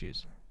any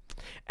issues.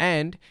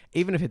 And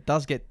even if it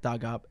does get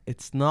dug up,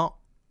 it's not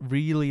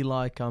really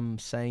like I'm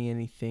saying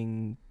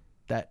anything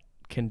that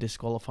can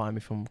disqualify me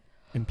from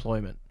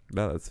employment.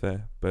 No, that's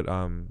fair. But Do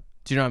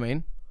you know what I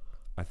mean?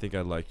 I think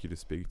I'd like you to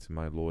speak to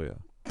my lawyer.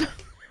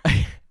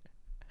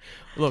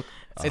 Look,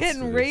 it's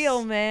getting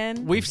real,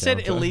 man. we've said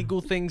Downtown.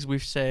 illegal things,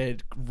 we've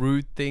said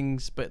rude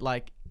things, but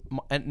like,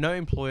 and no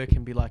employer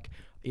can be like,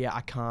 yeah,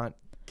 I can't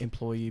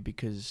employ you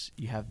because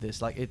you have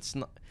this. Like, it's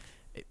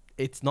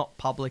not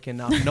public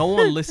enough. No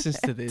one listens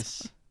to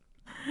this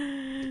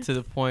to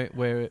the point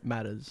where it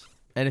matters.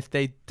 And if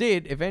they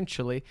did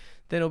eventually,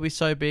 then it'll be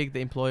so big the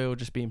employer will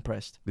just be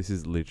impressed. This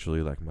is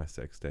literally like my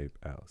sex tape,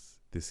 Alice.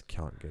 This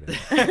can't get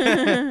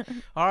out.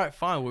 All right,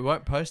 fine. We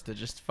won't post it.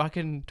 Just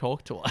fucking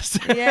talk to us.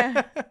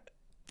 Yeah.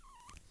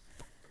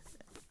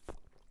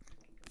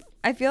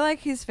 I feel like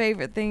his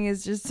favorite thing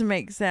is just to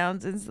make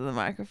sounds into the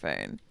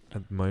microphone.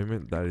 At the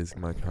moment, that is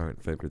my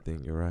current favorite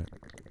thing. You're right.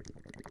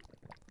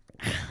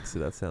 So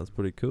that sounds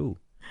pretty cool.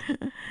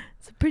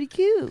 It's pretty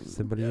cute.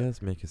 Somebody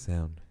else make a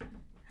sound.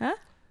 Huh?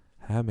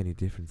 How many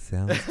different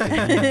sounds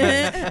can you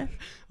make?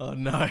 Oh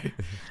no,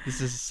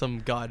 this is some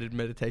guided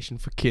meditation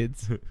for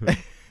kids.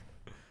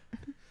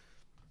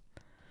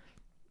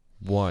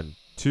 1,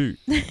 2,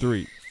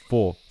 3,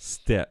 4.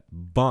 Step,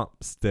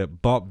 bump, step,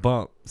 bump,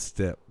 bump,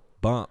 step,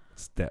 bump,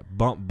 step,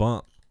 bump,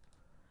 bump.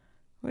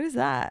 What is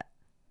that?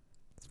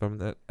 It's from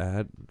that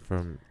ad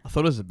from I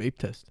thought it was a beep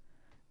test.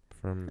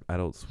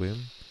 Adult Swim,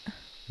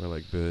 where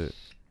like the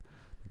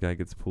guy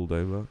gets pulled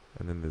over,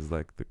 and then there's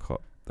like the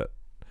cop that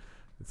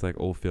it's like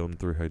all filmed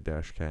through her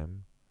dash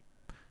cam,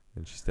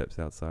 and she steps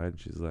outside and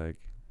she's like,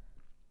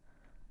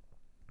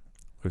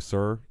 "Oh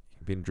sir,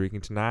 you been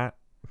drinking tonight?"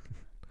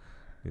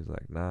 He's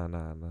like, nah, I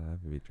haven't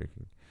been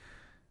drinking.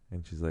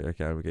 And she's like,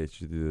 okay, I'm gonna get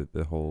you to do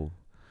the whole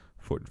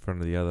foot in front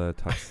of the other,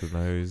 touch the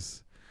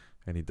nose,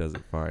 and he does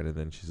it fine. And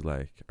then she's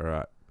like, all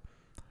right,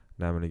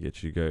 now I'm gonna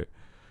get you to go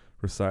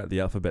recite the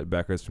alphabet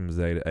backwards from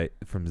Z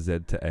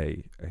to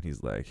A. And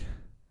he's like,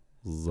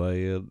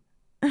 Z,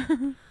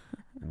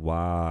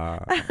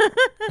 Y,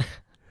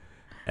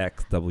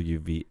 X, W,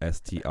 V, S,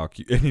 T, R,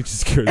 Q. And he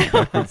just goes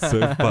backwards so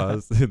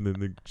fast. And then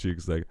the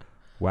chick's like,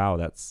 wow,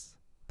 that's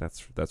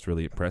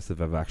really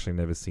impressive. I've actually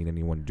never seen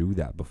anyone do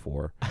that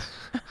before.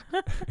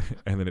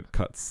 And then it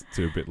cuts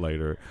to a bit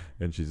later,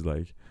 and she's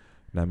like,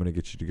 now I'm gonna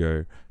get you to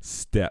go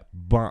step,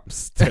 bump,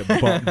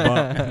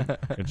 bump.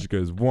 And she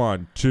goes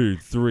 1, 2,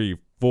 3,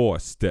 4,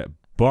 step,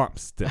 bump,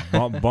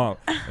 bump.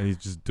 And he's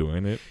just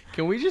doing it.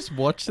 Can we just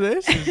watch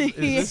this?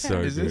 Is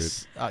So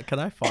this can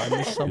I find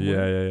this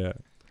somewhere? Yeah.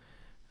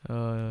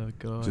 Oh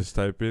god. Just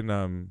type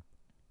in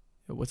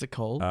What's it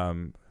called?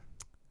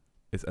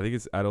 I think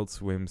it's Adult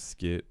Swim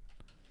skit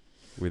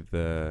with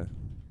the,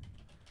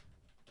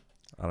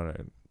 I don't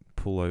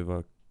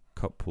know,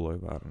 cop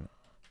pullover. I don't know.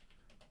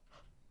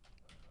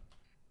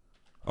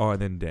 Oh,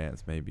 and then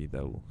dance. Maybe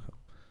that'll help.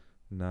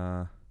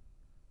 Nah.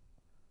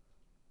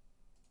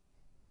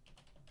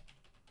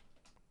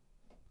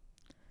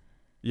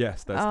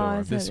 Yes, that's the one.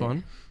 is that This it?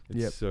 one. It's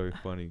Yep. so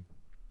funny.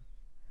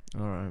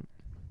 All right.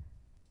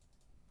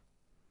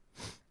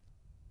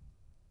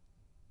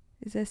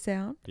 Is there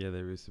sound? Yeah,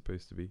 there is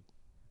supposed to be.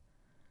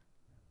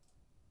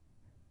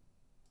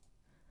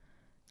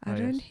 I Oh,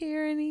 don't yes.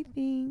 hear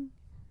anything.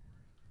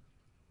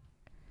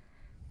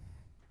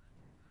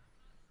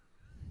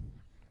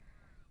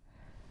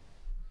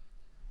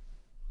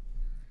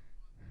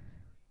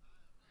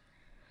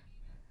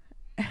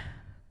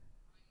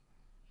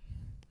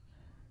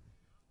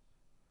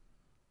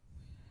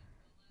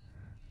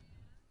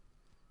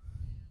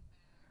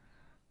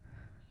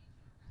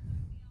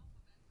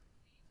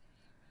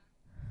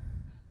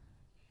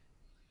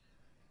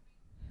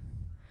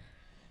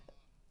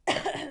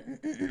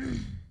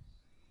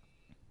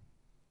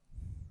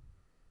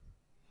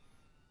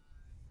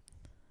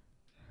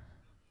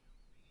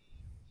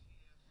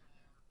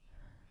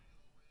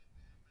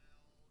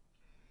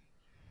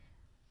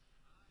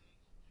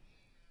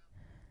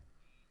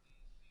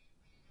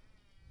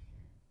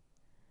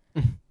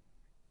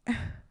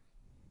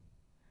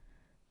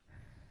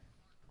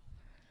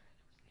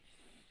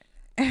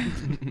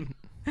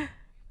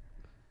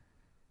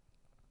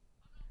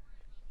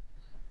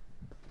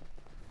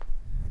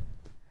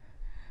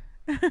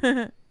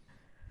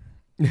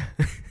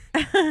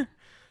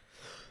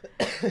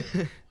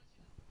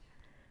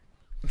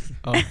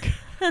 Okay.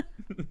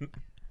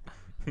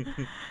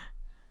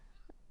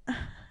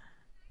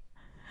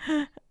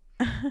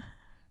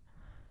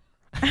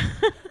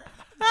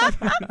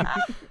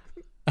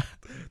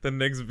 The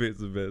next bit's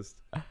the best.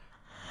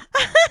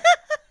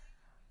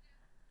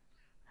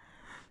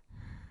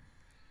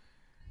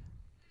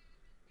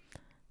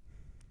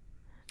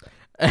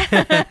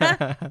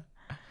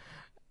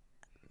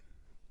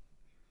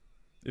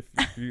 If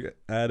you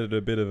added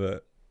a bit of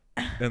a,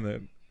 and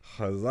then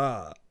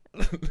huzzah.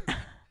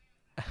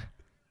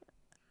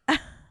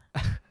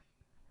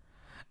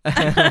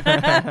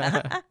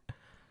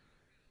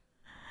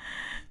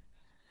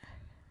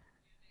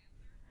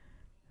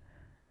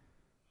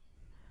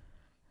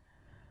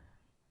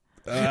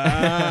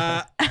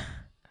 Ah.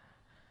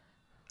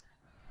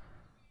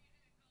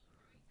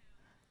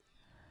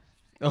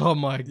 Oh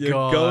my You're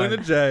god. going to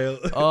jail.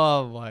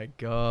 Oh my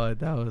god.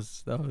 That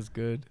was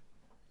good.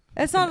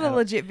 It's not a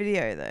legit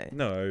video though.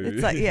 No.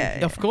 It's like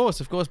yeah. Of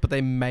course, but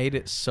they made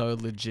it so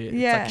legit.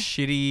 Yeah. It's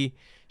like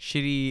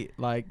shitty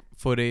like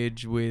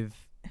footage with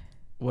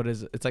what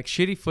is it? It's like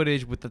shitty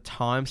footage with the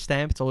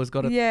timestamp. It's always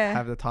got to Yeah.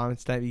 have the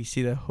timestamp. You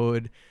see the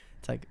hood.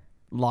 It's like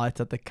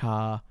lights at the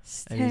car,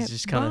 and he's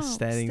just kind of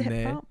standing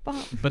there.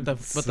 But the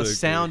So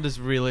sound is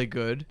really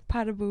good,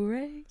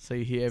 Padabure. so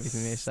you hear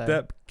everything they say.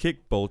 Step,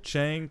 kick, ball,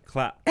 chain,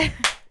 clap.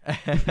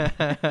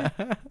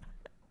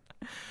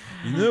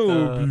 You know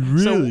what would be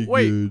really so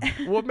wait,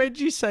 good? what made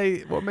you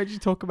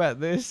talk about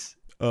this?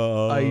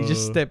 Oh, You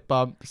just step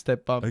bump, I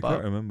bump.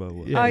 can't remember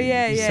what. Yeah, Oh you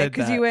yeah, yeah. said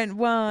Because that. you went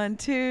 1,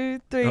 2,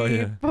 3, Oh,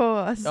 yeah.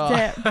 4.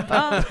 Step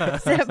bump,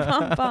 step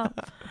bump,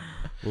 bump.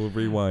 We'll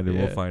rewind and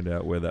Yeah. we'll find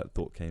out where that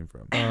thought came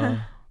from.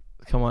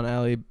 Come on,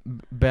 Ali,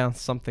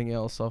 bounce something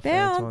else off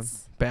Antoine.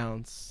 Bounce.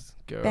 Bounce,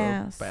 girl,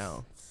 Bounce.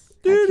 bounce.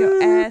 Like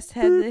your ass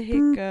had the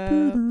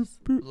hiccups.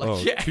 Like, Oh,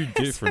 yes. two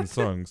different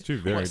songs. Two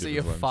very Like, so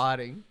you're different songs.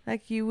 farting.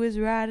 Like you was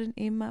riding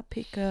in my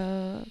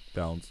pickup.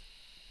 Bounce.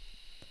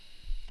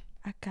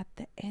 I got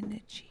the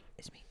energy.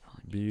 It's me on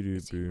you. Beep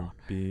It's you boom, on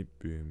beep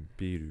boom,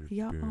 beep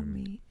You're on boom.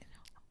 me.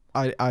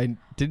 I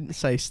didn't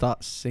say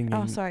start singing.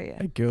 Oh, sorry. Yeah.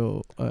 A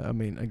girl. I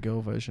mean a girl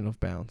version of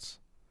bounce.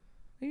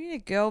 What do you mean a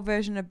girl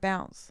version of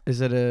bounce?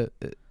 Isn't it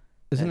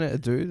a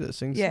dude that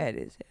sings? Yeah, it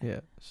is.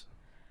 Yeah.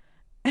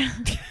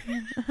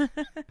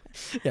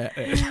 Yeah.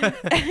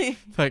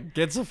 Like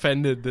gets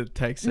offended that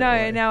takes it No,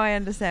 away. now I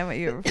understand what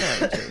you're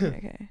referring to.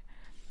 Okay.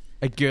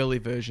 A girly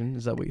version.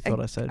 Is that what you thought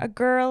I said? A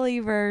girly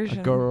A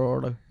version.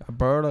 girl. A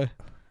burly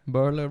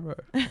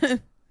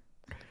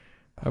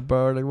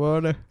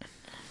water.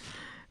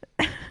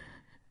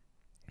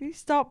 You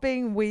stop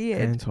being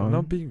weird. I'm Antoine,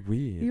 not being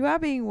weird. You are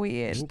being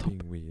weird. You're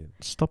being weird.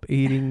 stop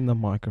eating the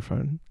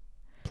microphone,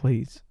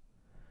 please.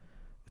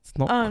 It's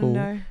not Oh cool.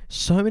 no.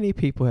 So many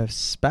people have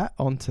spat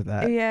onto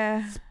that.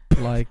 Yeah.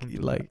 Like,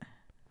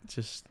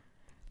 just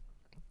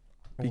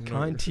be Oh, no.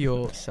 kind to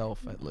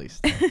yourself at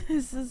least.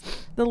 This is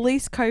the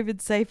least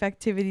COVID safe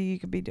activity you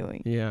could be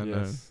doing. Yeah, I know.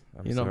 Yes.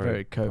 I'm You're not sorry.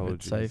 very COVID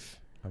Apologies. safe.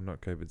 I'm not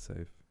COVID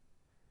safe.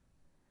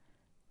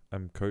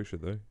 I'm kosher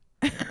though.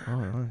 Oh,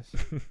 nice.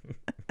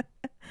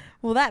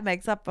 Well, that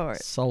makes up for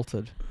it.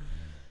 Salted.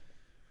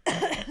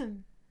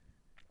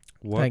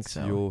 What's Thanks,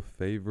 Alan. your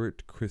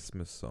favorite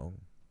Christmas song?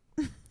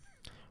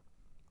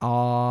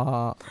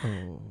 I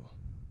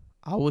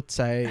would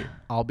say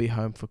I'll Be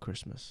Home for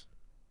Christmas.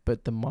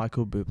 but the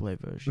Michael Bublé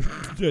version.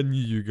 I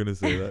knew you were gonna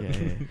say that.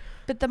 Yeah.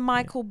 But the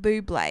Michael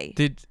Bublé.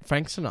 Did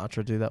Frank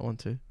Sinatra do that one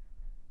too?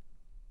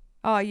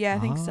 Oh yeah, I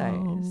think so.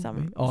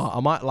 I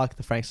might like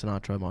the Frank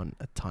Sinatra one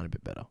a tiny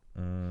bit better,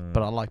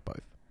 but I like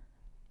both.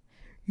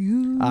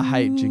 I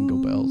hate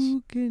Jingle Bells.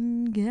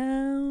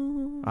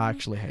 I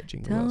actually hate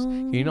Jingle Bells.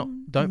 Can you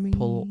don't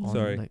pull on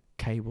the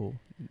cable.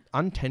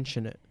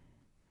 Untension it.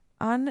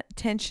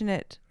 Untension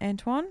it,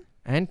 Antoine.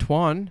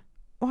 Antoine.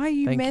 Why are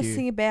you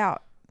messing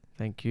about?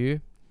 Thank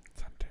you.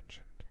 It's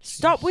untensioned.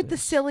 Stop with the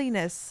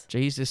silliness.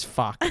 Jesus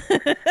fuck.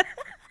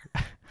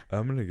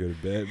 I'm gonna go to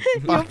bed.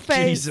 Your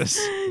face. Jesus.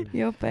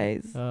 Your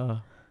face.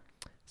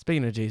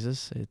 Speaking of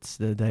Jesus, it's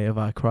the day of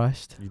our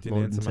Christ. You didn't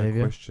Lord answer and my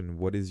Savior. question.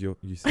 What is your?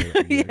 You said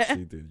it. You Yeah.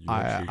 actually did.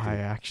 I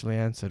actually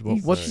answered. Well,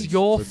 what's Sorry.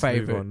 your Let's move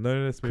favorite on.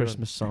 No, let's move on.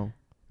 Christmas song?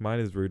 Mine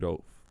is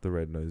Rudolph the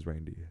Red-Nosed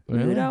Reindeer.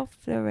 Really? Rudolph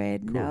the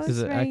Red-Nosed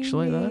Is it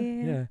actually though?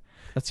 Reindeer. Yeah.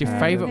 That's your Had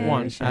favorite a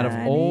one very out of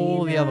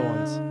all the other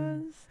ones.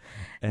 ones.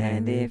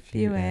 And if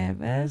you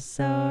ever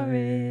saw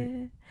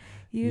it,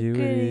 you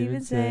could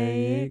even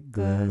say it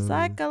glows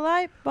like a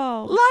light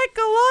bulb. Like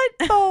a light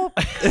bulb.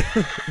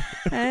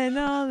 And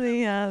all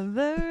the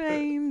other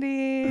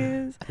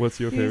reindeers What's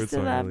your favorite used to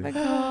song, laugh Ellie? and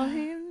call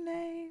him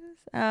names.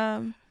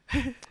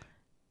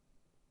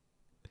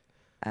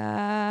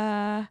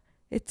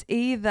 It's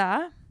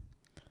either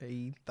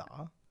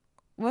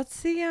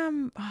what's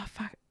the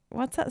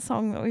what's that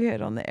song that we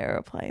heard on the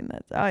aeroplane?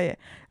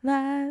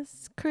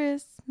 Last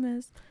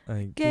Christmas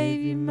I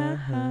gave you my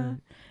heart,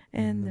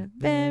 and the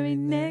very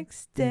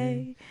next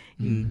day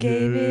you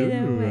gave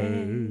it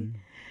away.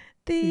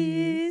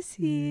 This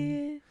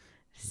year,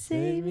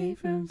 save me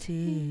from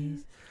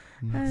tears.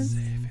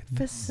 I'm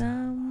for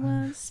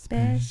someone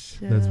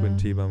special. That's when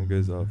T-Bum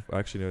goes off.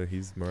 Actually, no,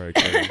 he's Mariah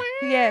Carey.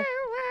 Yeah.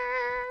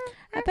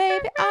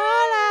 Baby, all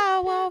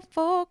I want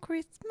for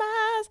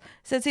Christmas.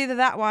 So it's either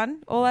that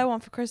one, All I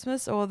Want for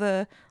Christmas, or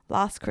the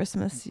Last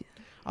Christmas.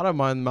 I don't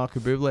mind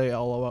Michael Bublé.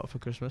 All I Want for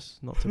Christmas.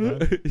 Not too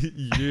bad.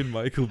 You and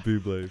Michael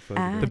Bublé.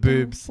 The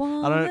boobs.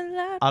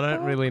 I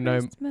don't really know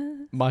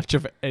much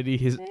of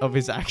any of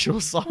his actual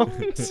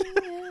songs.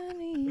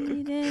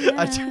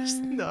 I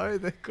just know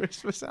the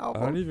Christmas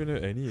album. I don't even know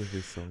any of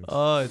his songs.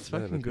 Oh, it's Yeah,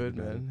 fucking that's good,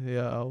 pretty bad. man.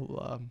 Yeah,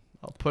 I'll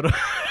put.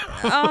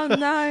 Oh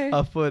no.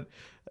 I'll put.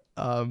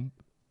 The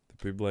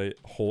Bublé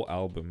whole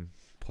album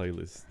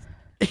playlist.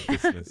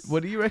 Christmas.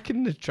 What do you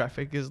reckon the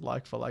traffic is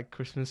like for like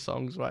Christmas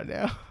songs right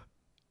now?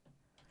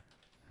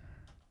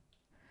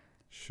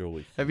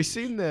 Surely. Have you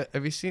seen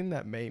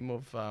that meme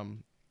of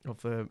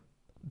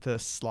the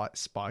slight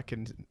spike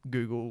in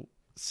Google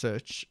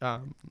search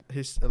an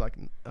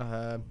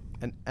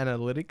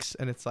analytics,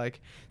 and it's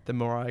like the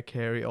Mariah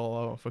Carey All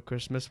I Want for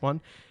Christmas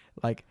one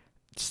like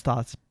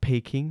starts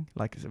peaking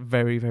like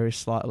very, very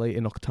slightly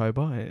in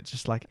October, and it's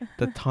just like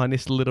the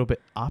tiniest little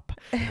bit up,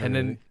 and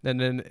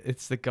then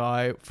it's the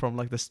guy from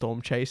like the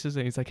Storm Chasers,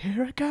 and he's like,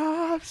 here it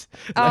comes.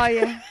 Oh Like,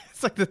 yeah.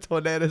 it's like the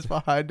tornadoes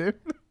behind him.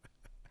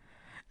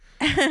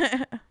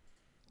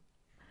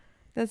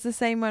 That's the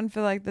same one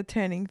for like the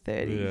turning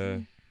 30. Yeah.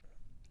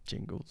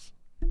 Jingles.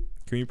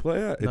 Can we play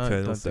No, Eternal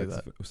don't do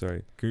Saxophone?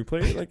 Sorry. Can we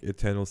play like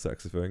Eternal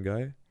Saxophone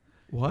Guy?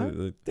 What?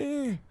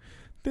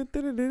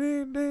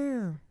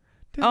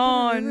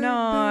 Oh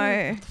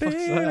no. What's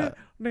that?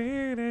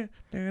 Yeah,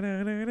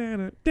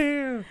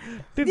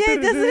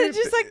 doesn't it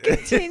just like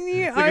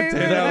continue over like a and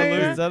 10-hour over?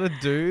 loop. Is that a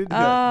dude Oh,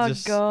 that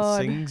just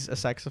God. sings a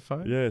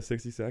saxophone? Yeah,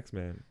 sexy sax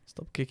man.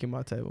 Stop kicking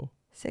my table.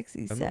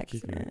 Sexy I'm not sex,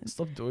 kicking man.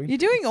 Stop doing. You're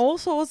doing all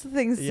sorts of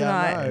things Yeah,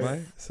 I tonight. know. Am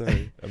I?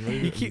 Sorry. I'm not You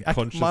even keep,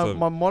 conscious my of...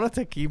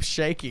 monitor keeps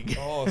shaking.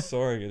 Oh,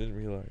 sorry. I didn't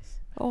realize.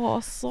 Oh,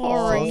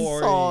 sorry.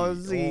 Oh, Oh,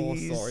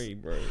 sorry,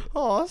 bro.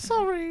 Oh,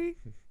 sorry.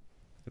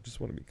 I just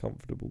want to be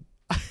comfortable.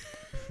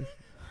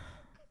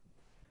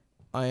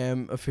 I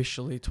am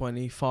officially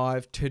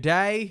 25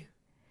 today,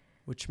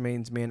 which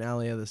means me and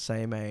Ali are the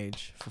same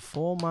age for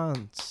 4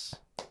 months.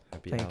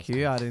 Happy Thank house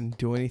you. I days. didn't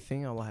do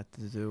anything. All I had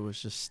to do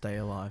was just stay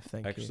alive.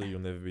 Thank Actually, you.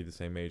 you'll never be the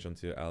same age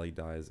until Ali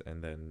dies,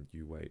 and then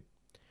you wait.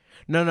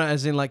 No,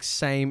 as in like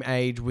same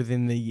age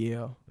within the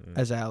year Mm.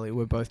 as Ali.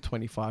 We're both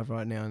 25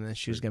 right now, and then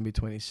she's True. going to be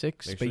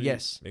 26. Make But sure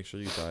yes. Make sure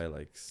you die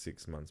like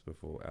 6 months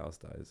before ours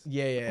dies.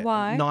 Yeah.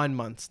 Why? 9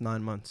 months.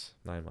 9 months.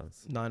 9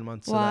 months. 9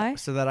 months. Why?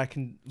 So that I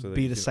can So that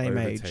be you the can same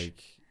age.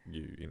 overtake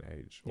you in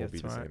age, or Yeah, be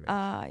that's the right. same age.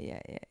 Ah,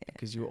 yeah.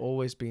 Because you'll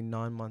always be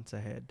 9 months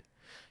ahead.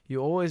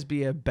 You'll always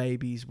be a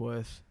baby's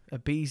worth. A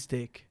bee's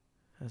dick,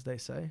 as they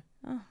say.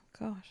 Oh,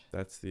 gosh.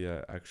 That's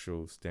the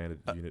actual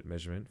standard unit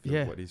measurement for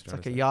Yeah. what he's It's trying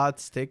like to a say.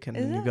 yardstick, and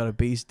Is then you've it? got a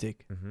bee's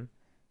dick. Mm-hmm.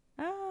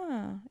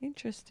 Ah,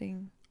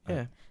 interesting.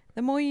 Yeah.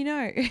 The more you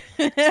know.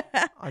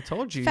 I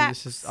told you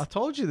Facts. this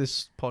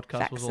podcast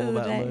Facts was of all the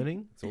about day.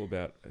 learning. It's all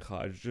about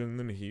hydrogen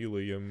and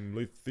helium,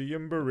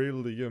 lithium,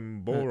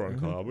 beryllium,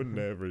 boron, carbon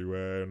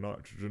everywhere,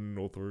 nitrogen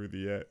all through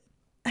the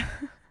air.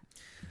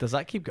 Does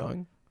that keep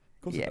going?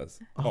 Of course Yeah. it does.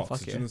 Oh, fuck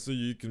Oxygen yeah. so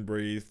you can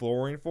breathe,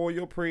 fluorine for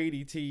your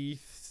pretty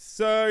teeth,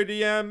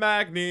 sodium,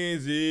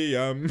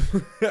 magnesium.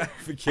 I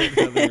forget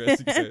how the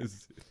rest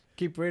goes.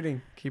 Keep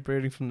reading. Keep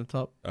reading from the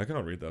top. I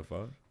can't read that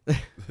far.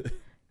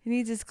 He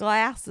needs his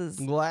glasses.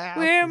 Glasses.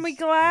 Where are my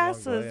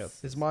glasses?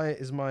 glass. Is my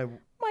My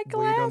weed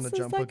on the glasses.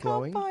 jumper I can't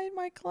glowing? find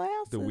my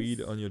glasses. The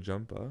weed on your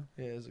jumper.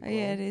 Yeah, is it Oh,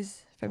 yeah, it glowing?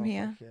 is from Oh,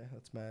 here. fuck yeah,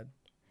 that's mad.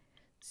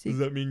 Sick. Does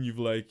that mean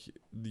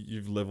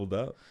you've leveled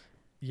up?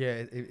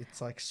 Yeah,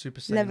 it's like Super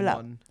Saiyan Level up.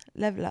 1.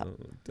 Level up. Oh,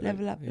 dope.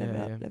 Level up. Yeah, Level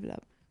yeah. up. Level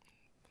up.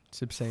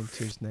 Super Saiyan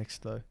 2's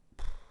next though.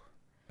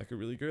 I could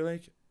really go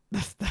like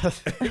That's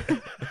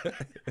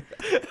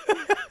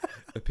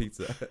a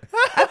pizza.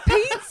 A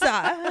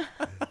pizza.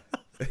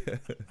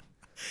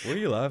 What are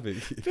you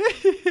laughing?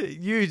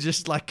 you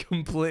just like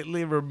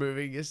completely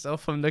removing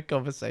yourself from the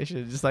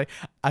conversation. Just like,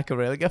 I could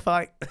really go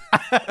fight.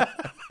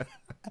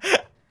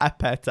 A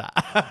peta.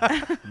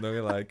 I'm not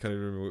gonna lie, I can't even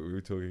remember what we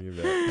were talking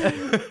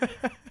about.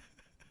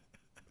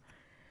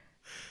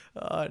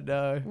 Oh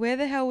no. Where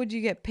the hell would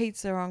you get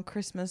pizza on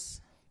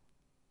Christmas?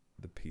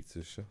 The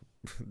pizza shop.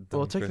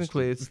 Well, Dumb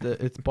technically, question.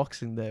 it's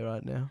Boxing Day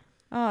right now.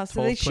 Oh,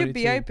 so they should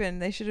be 12:22. open.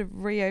 They should have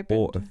reopened.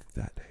 Or a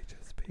fat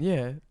HSP.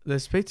 Yeah,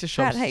 there's pizza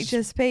Fat shops.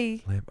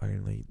 HSP. Lamp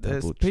only.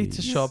 There's Double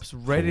pizza cheese. shops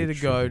ready to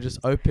Double go, cheese. just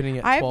opening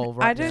at 12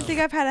 right I don't now. think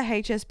I've had a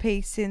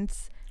HSP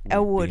since We've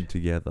Elwood. been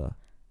together.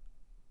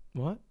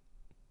 What?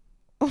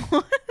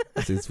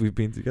 Since we've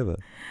been together.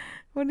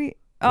 What do you?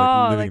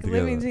 Like living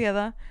living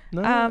together.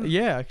 No,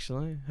 yeah,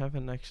 actually,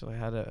 haven't actually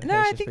had a No,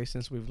 I HSP think-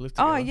 since we've lived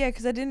together. Oh yeah,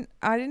 because I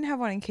didn't have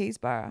one in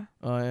Keysborough.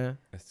 Oh yeah.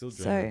 I still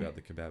dream So- about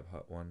the kebab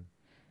hut one.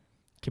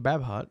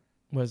 Kebab Hut.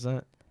 Where's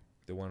that?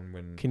 The one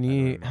when. Can at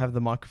you Omar. have the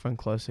microphone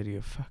closer to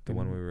your fucking The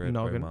one we were at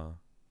noggin? Omar.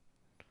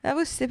 That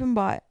was Sip and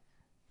Bite.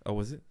 Oh,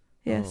 was it?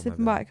 Yeah, Oh, Sip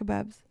my and Bite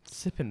kebabs.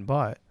 Sip and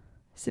bite.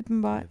 Sip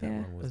and Bite. that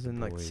Yeah. one was As the in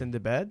like boy.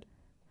 Cinderbad.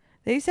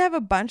 They used to have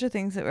a bunch of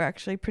things that were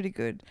actually pretty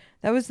good.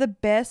 That was the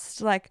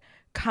best. Like,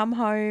 come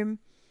home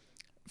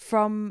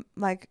from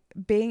like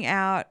being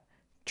out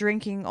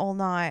drinking all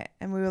night,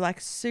 and we were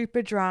like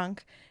super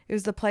drunk. It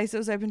was the place that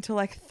was open till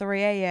like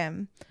 3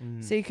 a.m.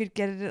 Mm. So you could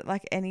get it at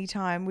like any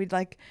time. We'd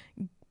like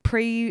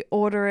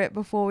pre-order it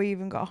before we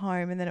even got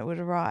home, and then it would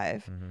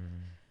arrive.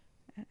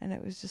 Mhm. And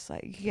it was just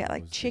like you could get That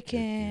like was the good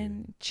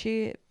chicken,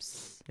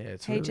 chips. Yeah,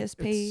 it's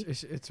HSP. Really,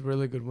 it's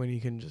really good when you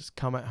can just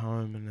come at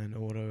home and then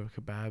order a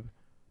kebab.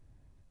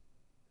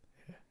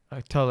 Yeah,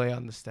 I totally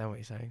understand what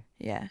you're saying.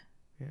 Yeah.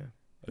 Yeah.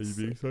 Are you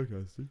being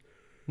sarcastic?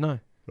 No,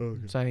 Oh,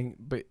 okay. I'm saying,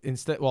 but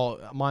instead, well,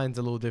 mine's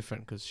a little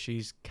different because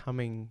she's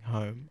coming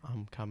home,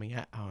 I'm coming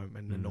at home,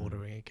 and then Mm.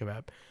 ordering a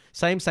kebab.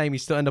 Same. You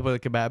still end up with a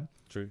kebab,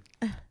 True.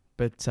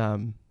 but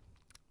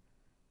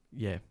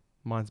yeah,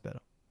 mine's better.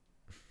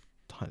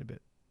 Tiny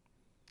bit.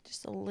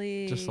 Just a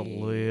little. Just a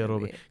little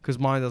bit. Because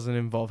mine doesn't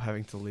involve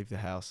having to leave the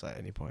house at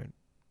any point.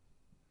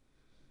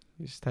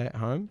 You stay at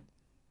home,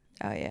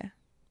 Oh yeah.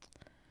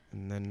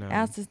 and then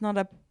Ours is not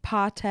a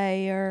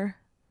party or.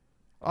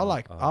 I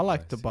like I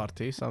to see.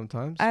 party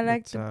sometimes. I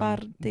like but, to But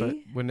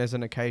party. when there's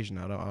an occasion,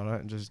 I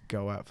don't just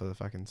go out for the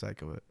fucking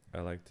sake of it.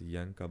 I like to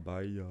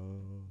yankabaya.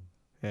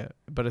 Yeah,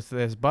 but if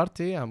there's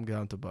party, I'm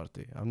going to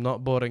party. I'm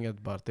not boring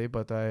at party,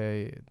 but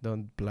I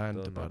don't plan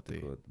to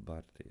party.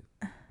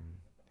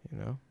 You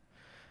know.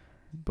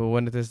 But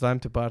when it is time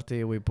to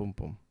party, we boom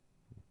boom.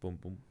 Boom,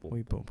 boom, boom.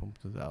 We boom boom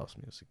to the house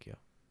music. Yeah,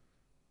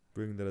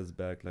 Bring that us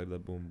back like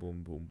that. Boom,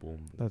 boom, boom,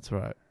 boom. that's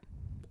right.